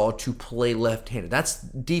Arkansas to play left-handed. That's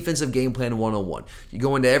defensive game plan 101. You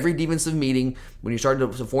go into every defensive meeting when you start to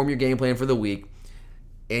form your game plan for the week,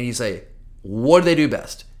 and you say, what do they do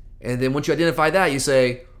best? And then once you identify that, you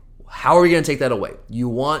say, how are we going to take that away? You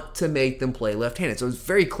want to make them play left-handed. So it's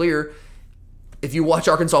very clear. If you watch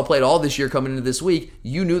Arkansas play at all this year coming into this week,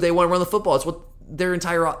 you knew they want to run the football. It's what their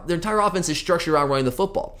entire offense is structured around running the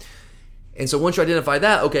football. And so once you identify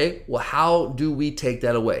that, okay, well, how do we take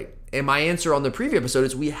that away? And my answer on the preview episode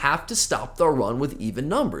is we have to stop the run with even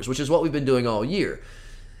numbers, which is what we've been doing all year.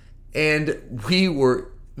 And we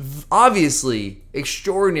were obviously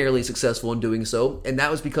extraordinarily successful in doing so, and that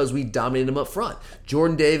was because we dominated them up front.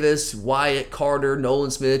 Jordan Davis, Wyatt, Carter, Nolan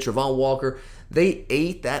Smith, Trevon Walker, they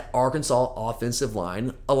ate that Arkansas offensive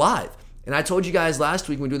line alive. And I told you guys last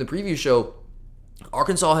week when we were doing the preview show,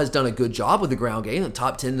 Arkansas has done a good job with the ground game, the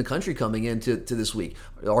top 10 in the country coming into this week,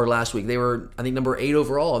 or last week. They were, I think, number 8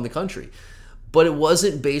 overall in the country. But it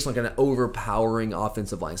wasn't based on an overpowering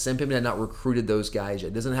offensive line. Sam Pittman had not recruited those guys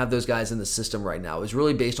yet. Doesn't have those guys in the system right now. It was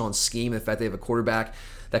really based on scheme and the fact they have a quarterback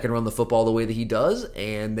that can run the football the way that he does,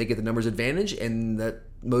 and they get the numbers advantage, and that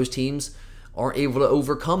most teams aren't able to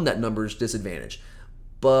overcome that numbers disadvantage.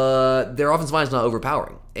 But their offensive line is not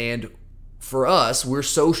overpowering. And for us, we're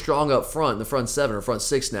so strong up front, in the front 7 or front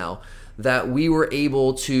 6 now, that we were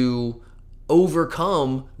able to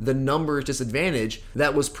overcome the numbers disadvantage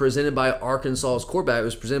that was presented by Arkansas's quarterback. It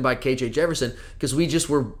was presented by KJ Jefferson because we just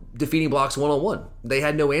were defeating blocks one-on-one. They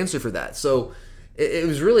had no answer for that. So it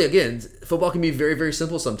was really, again, football can be very, very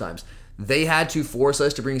simple sometimes. They had to force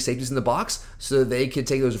us to bring safeties in the box so that they could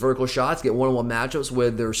take those vertical shots, get one-on-one matchups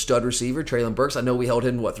with their stud receiver, Treylon Burks. I know we held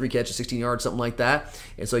him, 3 catches, 16 yards, something like that.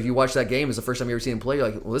 And so if you watch that game, it's the first time you ever seen him play,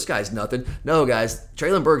 you're like, well, this guy's nothing. No, guys,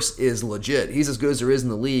 Treylon Burks is legit. He's as good as there is in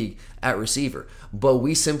the league at receiver. But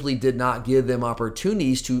we simply did not give them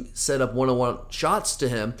opportunities to set up one-on-one shots to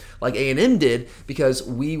him like A&M did because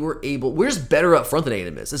we're just better up front than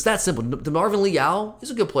A&M is. It's that simple. DeMarvin Leal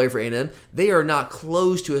is a good player for A&M. They are not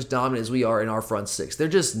close to as dominant as we are in our front 6. They're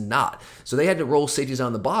just not. So they had to roll safeties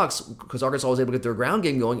down the box because Arkansas was able to get their ground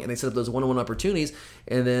game going, and they set up those one-on-one opportunities.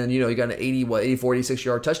 And then, you got an 84,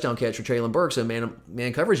 86-yard touchdown catch for Treylon Burks and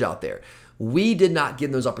man coverage out there. We did not give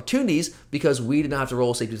them those opportunities because we did not have to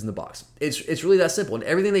roll safeties in the box. It's really that simple. And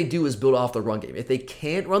everything they do is build off the run game. If they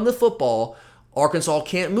can't run the football, Arkansas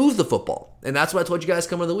can't move the football. And that's what I told you guys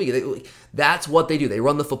coming into the week. That's what they do. They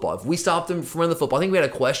run the football. If we stop them from running the football, I think we had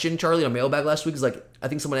a question, Charlie, on mailbag last week. I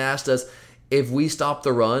think someone asked us, if we stop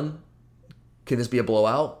the run, can this be a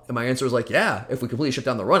blowout? And my answer was yeah, if we completely shut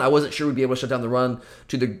down the run. I wasn't sure we'd be able to shut down the run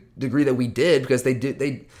to the degree that we did because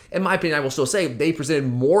they, in my opinion, I will still say, they presented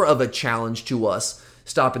more of a challenge to us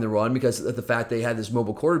stopping the run because of the fact they had this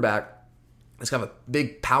mobile quarterback. It's kind of a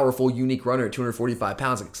big, powerful, unique runner at 245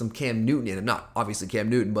 pounds, like some Cam Newton in him. Not obviously Cam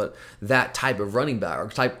Newton, but that type of running back or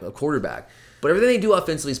type of quarterback. But everything they do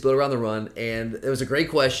offensively is built around the run, and it was a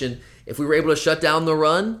great question. If we were able to shut down the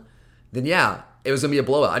run, then yeah, it was going to be a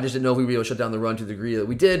blowout. I just didn't know if we would be able to shut down the run to the degree that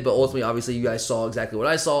we did, but ultimately, obviously, you guys saw exactly what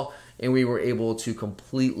I saw, and we were able to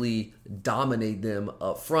completely dominate them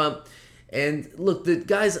up front. And look,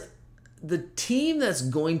 the team that's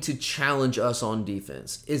going to challenge us on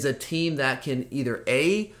defense is a team that can either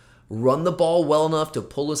A, run the ball well enough to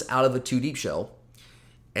pull us out of a 2-deep shell,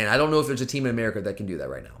 and I don't know if there's a team in America that can do that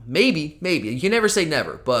right now. Maybe. You can never say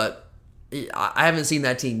never, but I haven't seen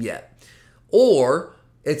that team yet. Or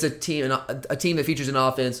it's a team that features an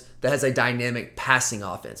offense that has a dynamic passing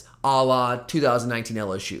offense, a la 2019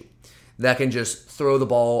 LSU, that can just throw the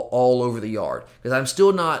ball all over the yard. Because I'm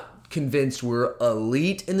still not convinced we're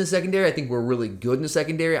elite in the secondary. I think we're really good in the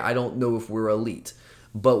secondary. I don't know if we're elite.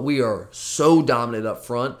 But we are so dominant up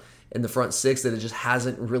front in the front 6 that it just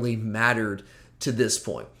hasn't really mattered to this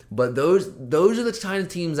point. But those are the kind of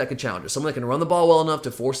teams that can challenge us. Someone that can run the ball well enough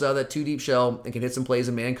to force it out of that 2-deep shell and can hit some plays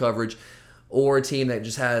in man coverage, or a team that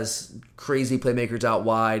just has crazy playmakers out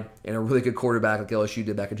wide and a really good quarterback like LSU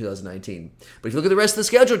did back in 2019. But if you look at the rest of the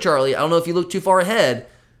schedule, Charlie, I don't know if you look too far ahead,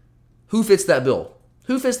 who fits that bill?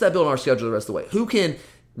 Who fits that bill in our schedule the rest of the way? Who can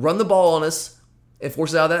run the ball on us and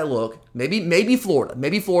force it out of that look? Maybe Florida.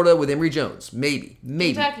 Maybe Florida with Emory Jones. Maybe.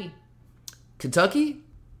 Kentucky. Kentucky?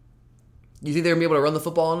 You think they're going to be able to run the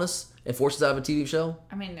football on us and force us out of a TV show?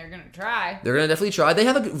 I mean, they're going to try. They're going to definitely try. They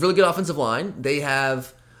have a really good offensive line. They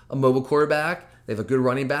have a mobile quarterback. They have a good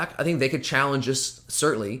running back. I think they could challenge us,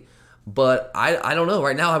 certainly. But I don't know.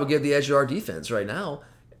 Right now, I would give the edge to our defense right now.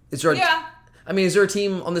 Is there a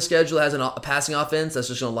team on the schedule that has a passing offense that's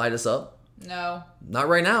just going to light us up? No. Not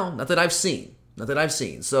right now. Not that I've seen.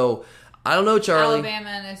 So, I don't know, Charlie. Alabama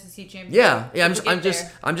and SEC championship. Yeah. I'm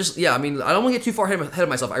just. I mean, I don't want to get too far ahead of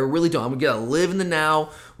myself. I really don't. I'm gonna live in the now.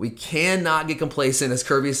 We cannot get complacent, as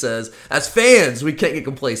Kirby says. As fans, we can't get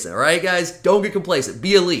complacent. All right, guys, don't get complacent.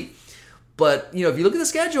 Be elite. But if you look at the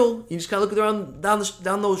schedule, you just kind of look around down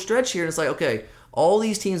the stretch here, and it's like, okay, all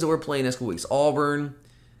these teams that we're playing next couple weeks: Auburn,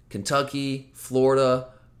 Kentucky, Florida.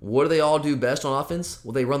 What do they all do best on offense?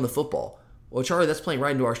 Well, they run the football. Well, Charlie, that's playing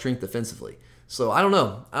right into our strength defensively. So I don't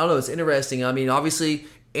know. It's interesting. I mean, obviously,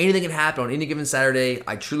 anything can happen on any given Saturday.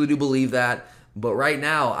 I truly do believe that. But right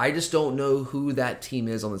now, I just don't know who that team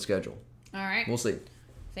is on the schedule. All right. We'll see.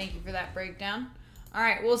 Thank you for that breakdown. All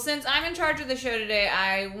right. Well, since I'm in charge of the show today,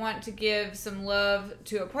 I want to give some love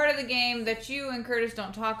to a part of the game that you and Curtis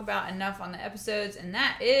don't talk about enough on the episodes, and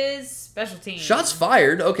that is special teams. Shots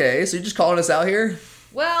fired. Okay, so you're just calling us out here?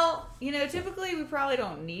 Well, typically we probably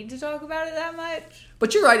don't need to talk about it that much.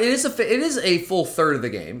 But you're right. It is a full third of the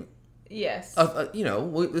game. Yes.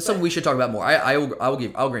 It's something we should talk about more.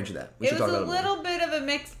 I'll grant you that. It was a little bit of a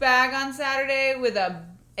mixed bag on Saturday with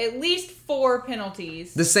at least 4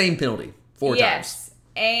 penalties. The same penalty 4 times. Yes,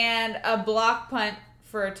 and a block punt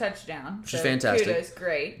for a touchdown. Which is fantastic. Kudos,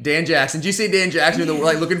 great. Dan Jackson. Did you see Dan Jackson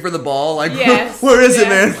looking for the ball? Yes. Where is it,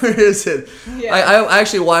 man? Where is it? Yeah. I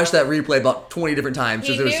actually watched that replay about 20 different times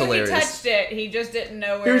because it was hilarious. He touched it. He just didn't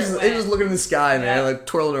know where it went. He was just looking in the sky, man,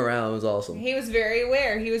 twirling around. It was awesome. He was very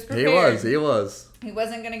aware. He was prepared. He was. He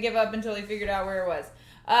wasn't going to give up until he figured out where it was.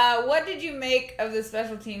 What did you make of the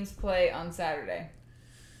special teams play on Saturday?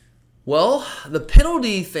 Well, the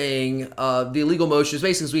penalty thing, the illegal motion is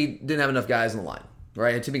basically because we didn't have enough guys on the line.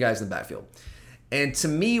 Right, had too many guys in the backfield. And to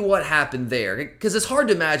me, what happened there, because it's hard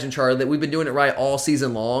to imagine, Charlie, that we've been doing it right all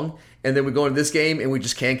season long, and then we go into this game and we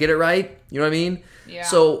just can't get it right. You know what I mean? Yeah.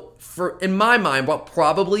 So, in my mind, what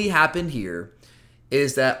probably happened here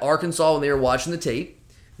is that Arkansas, when they were watching the tape,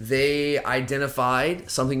 they identified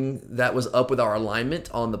something that was up with our alignment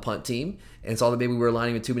on the punt team and saw that maybe we were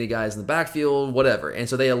aligning with too many guys in the backfield, whatever. And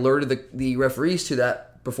so they alerted the referees to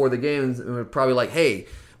that before the game and were probably like, hey,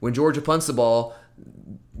 when Georgia punts the ball,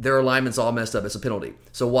 their alignment's all messed up. It's a penalty.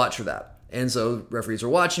 So watch for that. And so referees were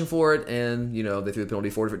watching for it, and they threw the penalty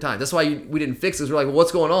 4 different times. That's why we didn't fix this. We're like, well,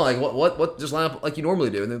 what's going on? Like, what? Just line up like you normally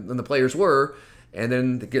do. And the players were, and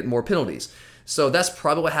then get more penalties. So that's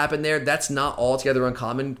probably what happened there. That's not altogether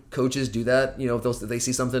uncommon. Coaches do that. If they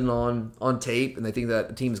see something on tape and they think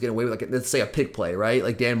that a team is getting away with, like, let's say a pick play, right?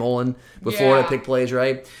 Like Dan Mullen with Florida pick plays,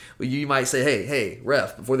 right? Well, you might say, hey,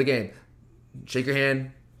 ref, before the game, shake your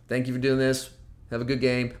hand. Thank you for doing this. Have a good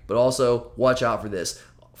game, but also watch out for this.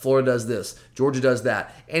 Florida does this. Georgia does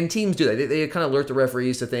that. And teams do that. They kind of alert the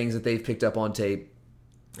referees to things that they've picked up on tape.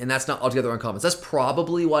 And that's not altogether uncommon. So that's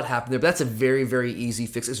probably what happened there. But that's a very, very easy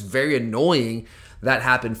fix. It's very annoying that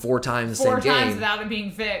happened 4 times in the same game. 4 times without it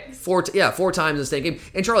being fixed. 4 times in the same game.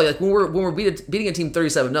 And Charlie, like when we're beating a team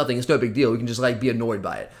 37-0, it's no big deal. We can just be annoyed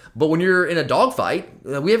by it. But when you're in a dogfight,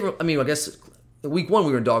 I guess week 1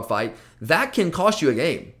 we were in a dogfight. That can cost you a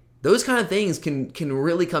game. Those kind of things can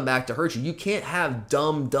really come back to hurt you. You can't have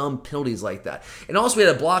dumb penalties like that. And also, we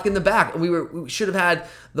had a block in the back. We should have had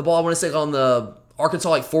the ball, I want to say, on the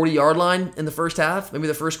Arkansas 40-yard line in the first half, maybe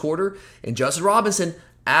the first quarter. And Justin Robinson,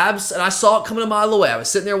 and I saw it coming a mile away. I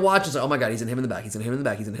was sitting there watching, oh my God, he's going to hit him in the back. He's going to hit him in the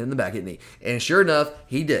back. He's going to hit him in the back, isn't he? And sure enough,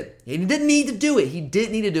 he did. He didn't need to do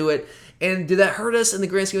it. And did that hurt us in the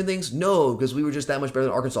grand scheme of things? No, because we were just that much better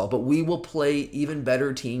than Arkansas. But we will play even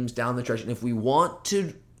better teams down the stretch. And if we want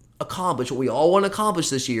to accomplish what we all want to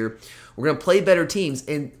accomplish this year, we're going to play better teams,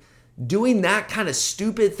 and doing that kind of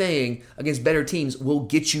stupid thing against better teams will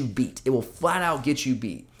get you beat. It will flat out get you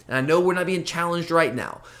beat. And I know we're not being challenged right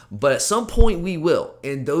now, but at some point we will,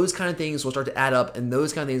 and those kind of things will start to add up, and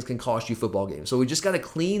those kind of things can cost you football games. So we just got to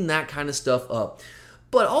clean that kind of stuff up.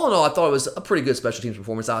 But all in all, I thought it was a pretty good special teams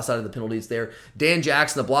performance outside of the penalties there. Dan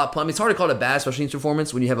Jackson, the block punt. It's hard to call it a bad special teams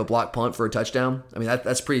performance when you have a block punt for a touchdown.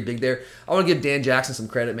 That's pretty big there. I want to give Dan Jackson some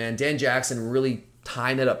credit, man. Dan Jackson really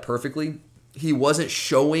timed it up perfectly. He wasn't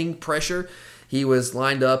showing pressure. He was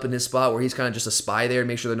lined up in his spot where he's kind of just a spy there to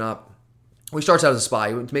make sure they're not. Well, he starts out as a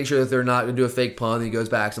spy to make sure that they're not going to do a fake punt, and he goes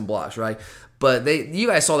back and blocks, right? But you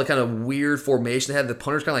guys saw the kind of weird formation. They had the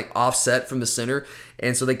punters kind of like offset from the center.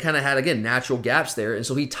 And so they kind of had, again, natural gaps there. And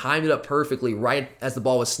so he timed it up perfectly right as the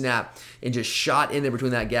ball was snapped and just shot in there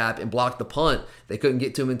between that gap and blocked the punt. They couldn't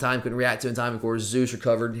get to him in time, couldn't react to him in time. Of course, Zeus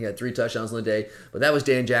recovered. He had 3 touchdowns on the day. But that was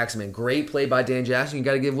Dan Jackson, man. Great play by Dan Jackson. You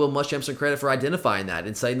got to give Will Muschamp some credit for identifying that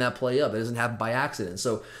and setting that play up. It doesn't happen by accident.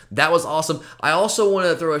 So that was awesome. I also want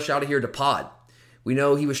to throw a shout out here to Pod. We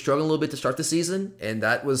know he was struggling a little bit to start the season, and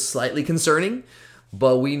that was slightly concerning.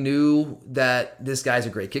 But we knew that this guy's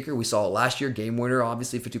a great kicker. We saw it last year, game winner,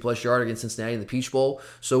 obviously 50-plus yard against Cincinnati in the Peach Bowl.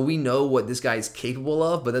 So we know what this guy is capable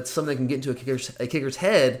of, but that's something that can get into a kicker's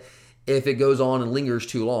head if it goes on and lingers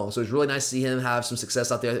too long. So it's really nice to see him have some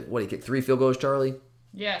success out there. What, he kicked 3 field goals, Charlie?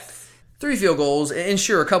 Yes. 3 field goals, and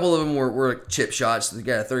sure, a couple of them were chip shots. He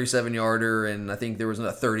got a 37-yarder, and I think there was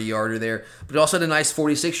a 30-yarder there. But he also had a nice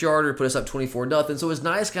 46-yarder, put us up 24-0. So it was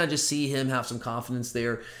nice kind of just see him have some confidence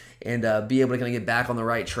there and be able to kind of get back on the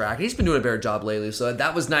right track. He's been doing a better job lately, so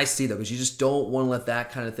that was nice to see, though, because you just don't want to let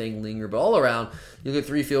that kind of thing linger. But all around, you get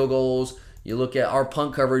 3 field goals. You look at our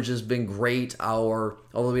punt coverage has been great.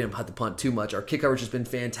 Although we didn't have to punt too much, our kick coverage has been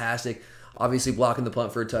fantastic. Obviously, blocking the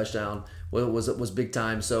punt for a touchdown was big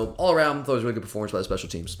time. So all around, I thought it was a really good performance by the special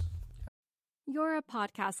teams. You're a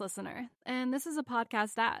podcast listener, and this is a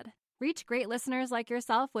podcast ad. Reach great listeners like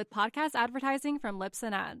yourself with podcast advertising from Lips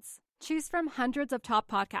and Ads. Choose from hundreds of top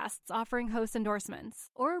podcasts offering host endorsements,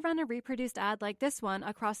 or run a reproduced ad like this one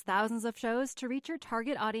across thousands of shows to reach your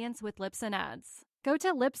target audience with Lips and Ads. Go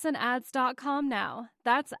to lipsandads.com now.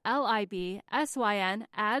 That's LIBSYN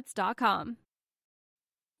ads.com.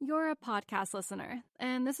 You're a podcast listener,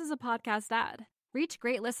 and this is a podcast ad. Reach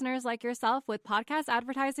great listeners like yourself with podcast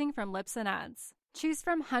advertising from Lips and Ads. Choose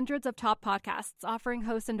from hundreds of top podcasts offering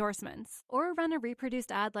host endorsements, or run a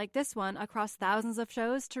reproduced ad like this one across thousands of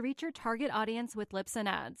shows to reach your target audience with Lips and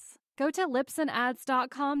Ads. Go to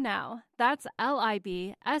lipsandads.com now. That's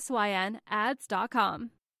LIBSYN ads.com.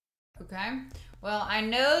 Okay. Well, I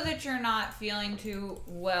know that you're not feeling too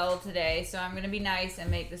well today, so I'm going to be nice and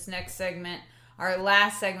make this next segment our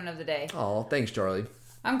last segment of the day. Oh, thanks, Charlie.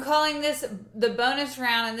 I'm calling this the bonus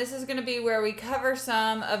round, and this is going to be where we cover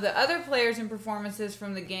some of the other players and performances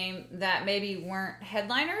from the game that maybe weren't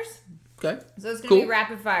headliners. Okay. So it's going to be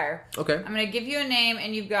rapid fire. Okay. I'm going to give you a name,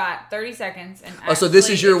 and you've got 30 seconds. And so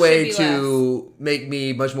this is your way to make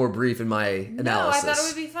me much more brief in my analysis. No, I thought it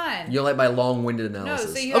would be fun. You don't like my long-winded analysis.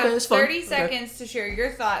 No, so you have 30 seconds to share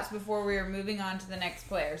your thoughts before we are moving on to the next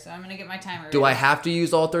player. So I'm going to get my timer ready. Do I have to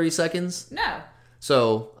use all 30 seconds? No.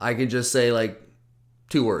 So I could just say like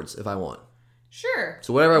 2 words if I want. Sure.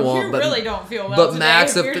 So whatever I want. You but really don't feel well but today.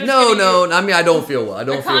 max of no. I mean, I don't feel well. I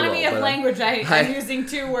don't feel well. Economy of language. I'm using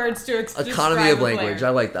 2 words to describe economy of language. player.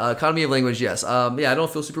 I like that. Economy of language. Yes. I don't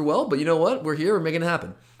feel super well, but you know what? We're here. We're making it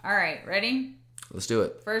happen. All right. Ready? Let's do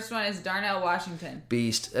it. First one is Darnell Washington.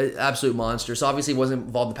 Beast. Absolute monster. So obviously he wasn't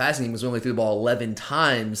involved in the passing game because we only threw the ball 11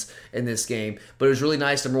 times in this game. But it was really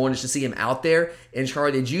nice, number one, just to see him out there. And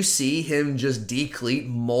Charlie, did you see him just decleat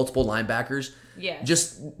multiple linebackers? Yeah.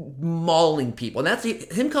 Just mauling people. And that's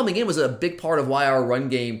him coming in was a big part of why our run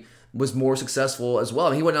game was more successful as well. I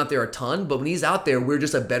mean, he wasn't out there a ton, but when he's out there, we're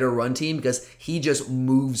just a better run team because he just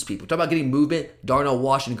moves people. Talk about getting movement. Darnell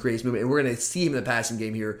Washington creates movement, and we're going to see him in the passing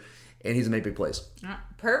game here, and he's going to make big plays.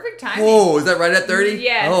 Perfect timing. Whoa, is that right at 30?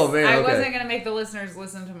 Yes. Oh, man, I okay. wasn't going to make the listeners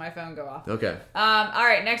listen to my phone go off. Okay. All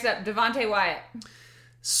right, next up, Devontae Wyatt.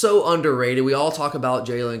 So underrated. We all talk about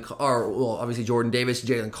obviously Jordan Davis,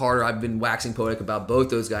 Jalen Carter. I've been waxing poetic about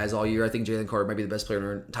both those guys all year. I think Jalen Carter might be the best player on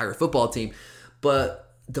our entire football team.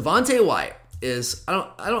 But Devontae Wyatt is, I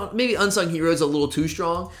don't, maybe unsung hero is a little too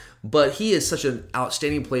strong, but he is such an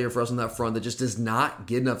outstanding player for us on that front that just does not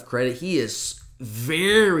get enough credit. He is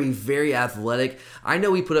very, very athletic. I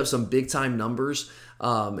know he put up some big-time numbers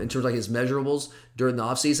in terms of like his measurables during the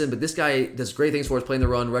offseason, but this guy does great things for us, playing the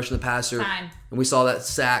run, rushing the passer. And we saw that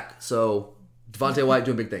sack. So Devontae Wyatt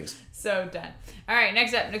doing big things. So done. All right,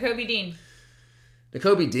 next up, Nakobe Dean.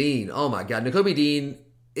 Nakobe Dean. Oh my God. Nakobe Dean,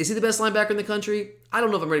 is he the best linebacker in the country? I don't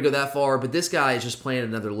know if I'm ready to go that far, but this guy is just playing at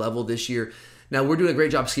another level this year. Now, we're doing a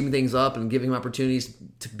great job scheming things up and giving him opportunities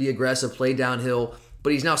to be aggressive, play downhill,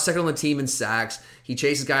 but he's now second on the team in sacks. He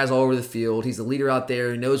chases guys all over the field. He's the leader out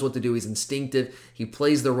there. He knows what to do. He's instinctive. He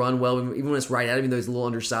plays the run well, even when it's right at him, even though he's a little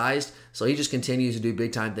undersized. So he just continues to do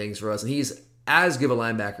big-time things for us, and he's as good a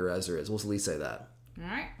linebacker as there is. We'll at least say that. All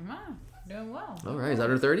right, come on. Doing well. All right, is that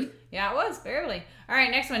under 30? Yeah, it was, barely. All right,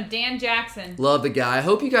 next one, Dan Jackson. Love the guy. I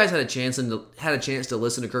hope you guys had a chance to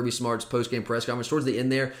listen to Kirby Smart's post-game press conference. Towards the end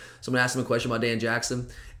there, someone asked him a question about Dan Jackson,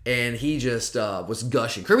 and he just was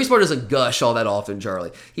gushing. Kirby Smart doesn't gush all that often,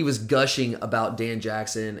 Charlie. He was gushing about Dan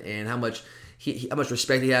Jackson and how much how much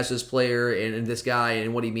respect he has for this player and this guy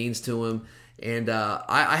and what he means to him. And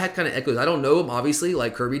I had kind of echoes. I don't know him, obviously,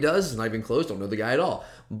 like Kirby does. Not even close. Don't know the guy at all.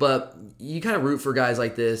 But you kind of root for guys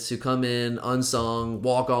like this who come in unsung,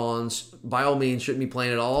 walk-ons. By all means, shouldn't be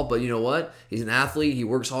playing at all. But you know what? He's an athlete. He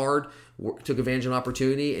works hard, took advantage of an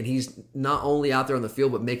opportunity. And he's not only out there on the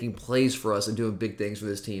field, but making plays for us and doing big things for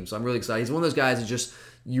this team. So I'm really excited. He's one of those guys that just,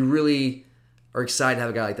 you really are excited to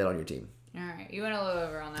have a guy like that on your team. All right. You went a little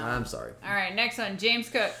over on that I'm one. sorry. All right. Next one. James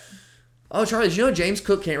Cook. Oh, Charlie, did you know James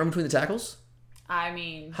Cook can't run between the tackles? I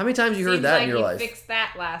mean, how many times you heard that in your life? Fixed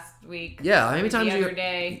that last week. Yeah, how many times you heard?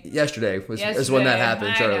 Yesterday was when that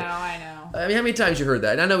happened, Charlie. I know. I mean, how many times you heard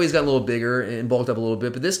that? And I know he's gotten a little bigger and bulked up a little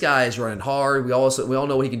bit, but this guy is running hard. We all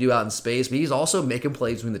know what he can do out in space, but he's also making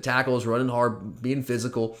plays between the tackles, running hard, being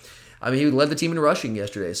physical. I mean, he led the team in rushing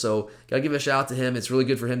yesterday, so got to give a shout out to him. It's really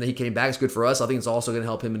good for him that he came back. It's good for us. I think it's also going to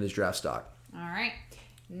help him in his draft stock. All right.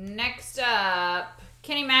 Next up,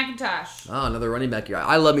 Kenny McIntosh. Oh, another running back here.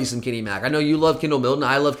 I love me some Kenny Mac. I know you love Kendall Milton.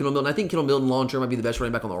 I love Kendall Milton. I think Kendall Milton long-term might be the best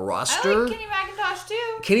running back on the roster. I like Kenny McIntosh,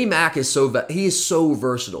 too. Kenny Mac is so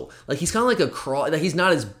versatile. Like, he's kind of like a cross. Like, he's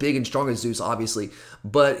not as big and strong as Zeus, obviously,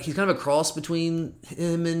 but he's kind of a cross between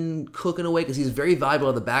him and Cook in a way because he's very valuable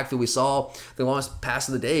at the backfield. We saw the longest pass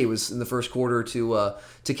of the day was in the first quarter to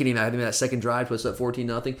Kenny Mac. I think that second drive puts up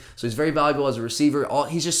 14-0. So he's very valuable as a receiver.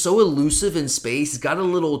 He's just so elusive in space. He's got a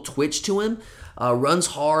little twitch to him. Runs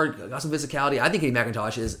hard, got some physicality. I think Kenny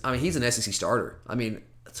McIntosh he's an SEC starter. I mean,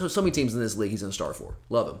 so many teams in this league he's going to start for.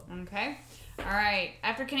 Love him. Okay. All right.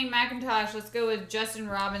 After Kenny McIntosh, let's go with Justin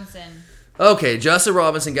Robinson. Okay, Justin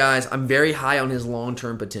Robinson, guys, I'm very high on his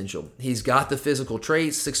long-term potential. He's got the physical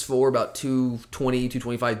traits, 6'4", about 220,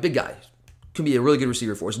 225, big guy. Can be a really good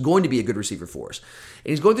receiver for us. Going to be a good receiver for us. And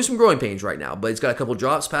he's going through some growing pains right now, but he's got a couple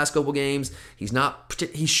drops past couple games.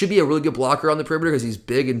 He should be a really good blocker on the perimeter because he's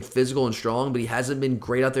big and physical and strong, but he hasn't been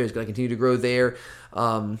great out there. He's got to continue to grow there.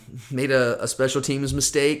 Made a special teams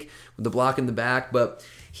mistake with the block in the back, but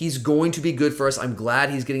he's going to be good for us. I'm glad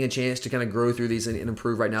he's getting a chance to kind of grow through these and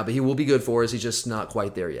improve right now, but he will be good for us. He's just not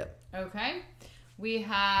quite there yet. Okay. We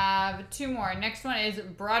have two more. Next one is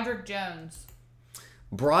Broderick Jones.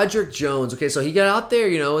 Broderick Jones. Okay, so he got out there,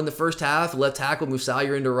 in the first half, left tackle, moved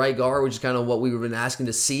Salyer into right guard, which is kind of what we've been asking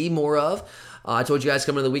to see more of. I told you guys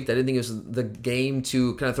coming into the week that I didn't think it was the game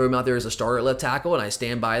to kind of throw him out there as a starter at left tackle, and I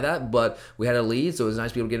stand by that, but we had a lead, so it was nice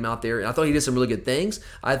to be able to get him out there, and I thought he did some really good things.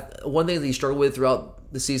 One thing that he struggled with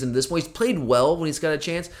throughout the season at this point, he's played well when he's got a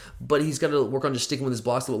chance, but he's got to work on just sticking with his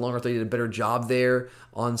blocks a little longer. I thought he did a better job there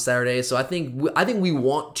on Saturday, so I think we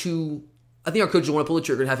want to... I think our coaches want to pull the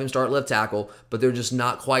trigger and have him start left tackle, but they're just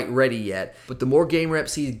not quite ready yet. But the more game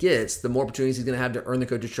reps he gets, the more opportunities he's going to have to earn the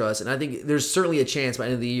coach's trust. And I think there's certainly a chance by the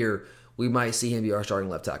end of the year we might see him be our starting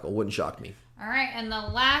left tackle. Wouldn't shock me. All right, and the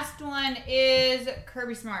last one is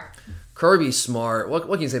Kirby Smart. Kirby Smart. What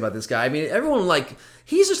can you say about this guy? I mean, everyone,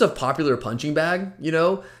 he's just a popular punching bag,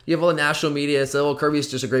 You have all the national media say, well,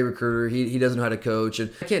 Kirby's just a great recruiter. He doesn't know how to coach.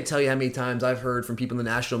 And I can't tell you how many times I've heard from people in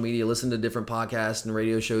the national media, listen to different podcasts and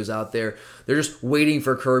radio shows out there. They're just waiting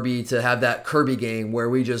for Kirby to have that Kirby game where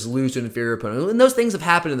we just lose to an inferior opponent. And those things have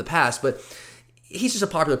happened in the past, but he's just a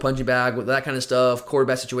popular punching bag with that kind of stuff,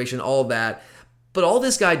 quarterback situation, all of that. But all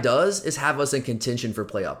this guy does is have us in contention for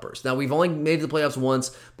playoff berths. Now, we've only made the playoffs once,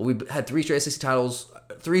 but we've had three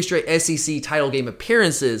straight SEC title game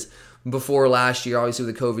appearances before last year, obviously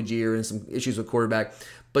with the COVID year and some issues with quarterback.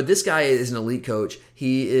 But this guy is an elite coach.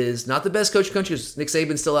 He is not the best coach in the country because Nick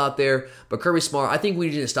Saban's still out there. But Kirby Smart, I think we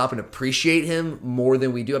need to stop and appreciate him more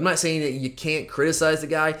than we do. I'm not saying that you can't criticize the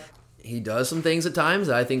guy. He does some things at times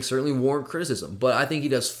that I think certainly warrant criticism. But I think he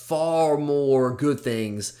does far more good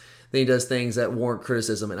things than he does things that warrant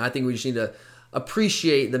criticism. And I think we just need to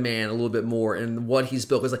appreciate the man a little bit more and what he's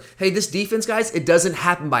built. It's hey, this defense, guys, it doesn't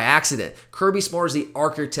happen by accident. Kirby Smart is the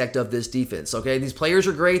architect of this defense, okay? These players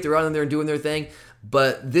are great. They're out there and doing their thing.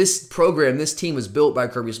 But this program, this team was built by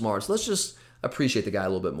Kirby Smart. So let's just appreciate the guy a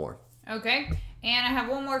little bit more. Okay. And I have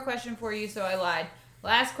one more question for you, so I lied.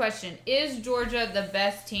 Last question. Is Georgia the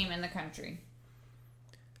best team in the country?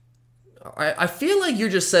 I feel like you're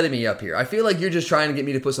just setting me up here. I feel like you're just trying to get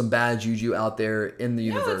me to put some bad juju out there in the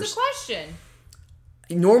universe. No, it's a question.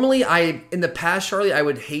 Normally, in the past, Charlie, I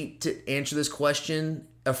would hate to answer this question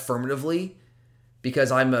affirmatively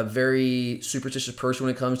because I'm a very superstitious person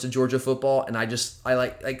when it comes to Georgia football, and I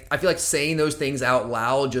feel like saying those things out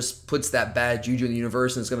loud just puts that bad juju in the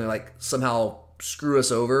universe, and it's going to somehow screw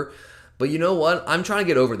us over. But you know what? I'm trying to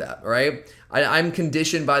get over that, right? I'm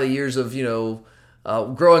conditioned by the years of,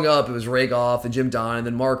 growing up, it was Ray Goff and Jim Don and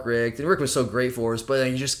then Mark Richt. And Rick was so great for us, but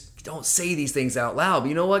you just don't say these things out loud. But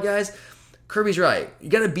you know what, guys? Kirby's right. You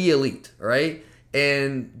got to be elite, all right?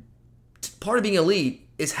 And part of being elite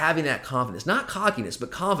is having that confidence. Not cockiness,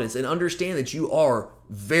 but confidence, and understand that you are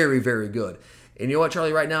very, very good. And you know what,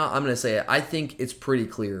 Charlie, right now, I'm going to say it. I think it's pretty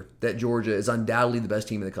clear that Georgia is undoubtedly the best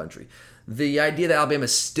team in the country. The idea that Alabama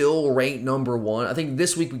is still ranked number 1, I think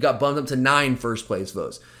this week we got bumped up to 9 first-place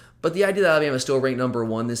votes. But the idea that Alabama is still ranked number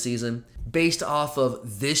 1 this season, based off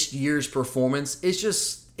of this year's performance, it's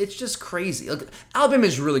just crazy. Look, Alabama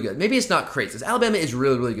is really good. Maybe it's not crazy. Alabama is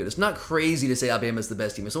really, really good. It's not crazy to say Alabama is the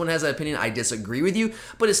best team. If someone has that opinion, I disagree with you,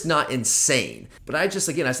 but it's not insane. But I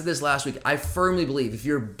said this last week, I firmly believe if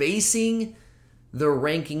you're basing the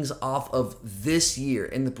rankings off of this year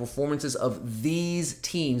and the performances of these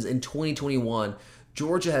teams in 2021,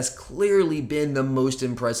 Georgia has clearly been the most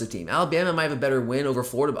impressive team. Alabama might have a better win over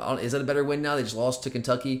Florida, but is that a better win now? They just lost to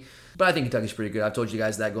Kentucky. But I think Kentucky's pretty good. I've told you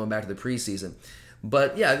guys that going back to the preseason.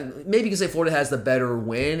 But yeah, maybe you can say Florida has the better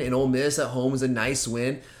win, and Ole Miss at home is a nice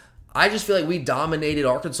win. I just feel like we dominated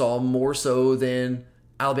Arkansas more so than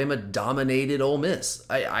Alabama dominated Ole Miss.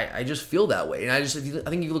 I just feel that way. And I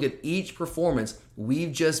think if you look at each performance,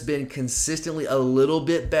 we've just been consistently a little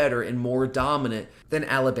bit better and more dominant than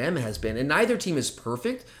Alabama has been. And neither team is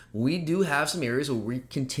perfect. We do have some areas where we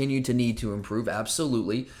continue to need to improve,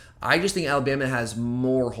 absolutely. I just think Alabama has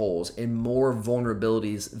more holes and more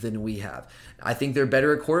vulnerabilities than we have. I think they're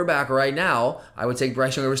better at quarterback right now. I would take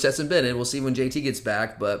Bryce Young over Stetson Bennett. We'll see when JT gets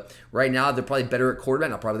back. But right now, they're probably better at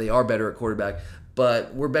quarterback. Not probably, they are better at quarterback.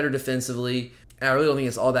 But we're better defensively. And I really don't think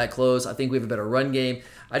it's all that close. I think we have a better run game.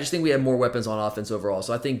 I just think we have more weapons on offense overall.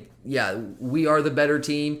 So I think, yeah, we are the better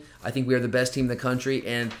team. I think we are the best team in the country.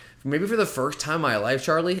 And maybe for the first time in my life,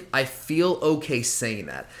 Charlie, I feel okay saying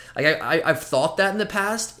that. Like I've thought that in the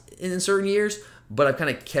past in certain years, but I've kind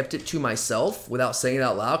of kept it to myself without saying it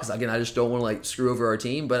out loud because, again, I just don't want to like screw over our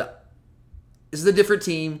team. But this is a different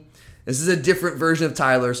team. This is a different version of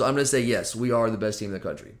Tyler. So I'm going to say, yes, we are the best team in the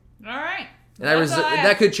country. All right. And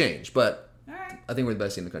that could change, but I think we're the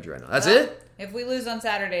best team in the country right now. That's it? If we lose on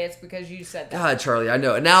Saturday, it's because you said that. God, Charlie, I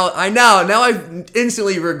know. Now I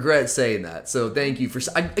instantly regret saying that. So thank you for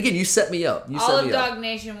again. You set me up. All of Dog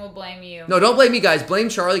Nation will blame you. No, don't blame me, guys. Blame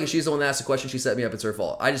Charlie because she's the one that asked the question. She set me up. It's her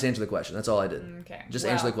fault. I just answered the question. That's all I did. Okay. Just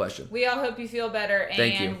answer the question. We all hope you feel better. And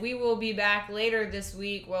thank you. We will be back later this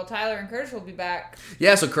week. Well, Tyler and Curtis will be back.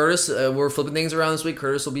 Yeah. So Curtis, we're flipping things around this week.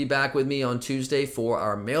 Curtis will be back with me on Tuesday for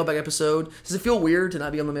our mailbag episode. Does it feel weird to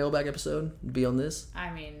not be on the mailbag episode? To be on this?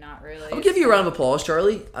 I mean, not really. I'll give you a round of applause,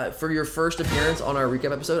 Charlie. For your first appearance on our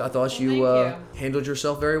recap episode. I thought you handled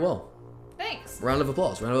yourself very well. Thanks. Round of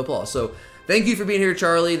applause. So thank you for being here,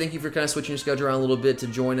 Charlie. Thank you for kind of switching your schedule around a little bit to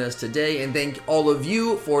join us today. And thank all of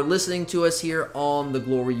you for listening to us here on the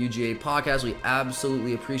Glory UGA podcast. We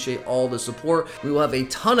absolutely appreciate all the support. We will have a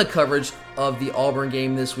ton of coverage of the Auburn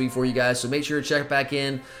game this week for you guys. So make sure to check back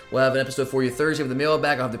in. We'll have an episode for you Thursday with the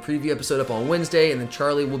mailbag. I'll have the preview episode up on Wednesday. And then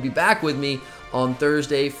Charlie will be back with me on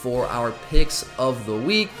Thursday for our picks of the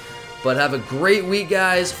week. But have a great week,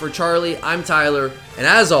 guys. For Charlie, I'm Tyler. And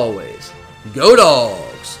as always, go Dogs!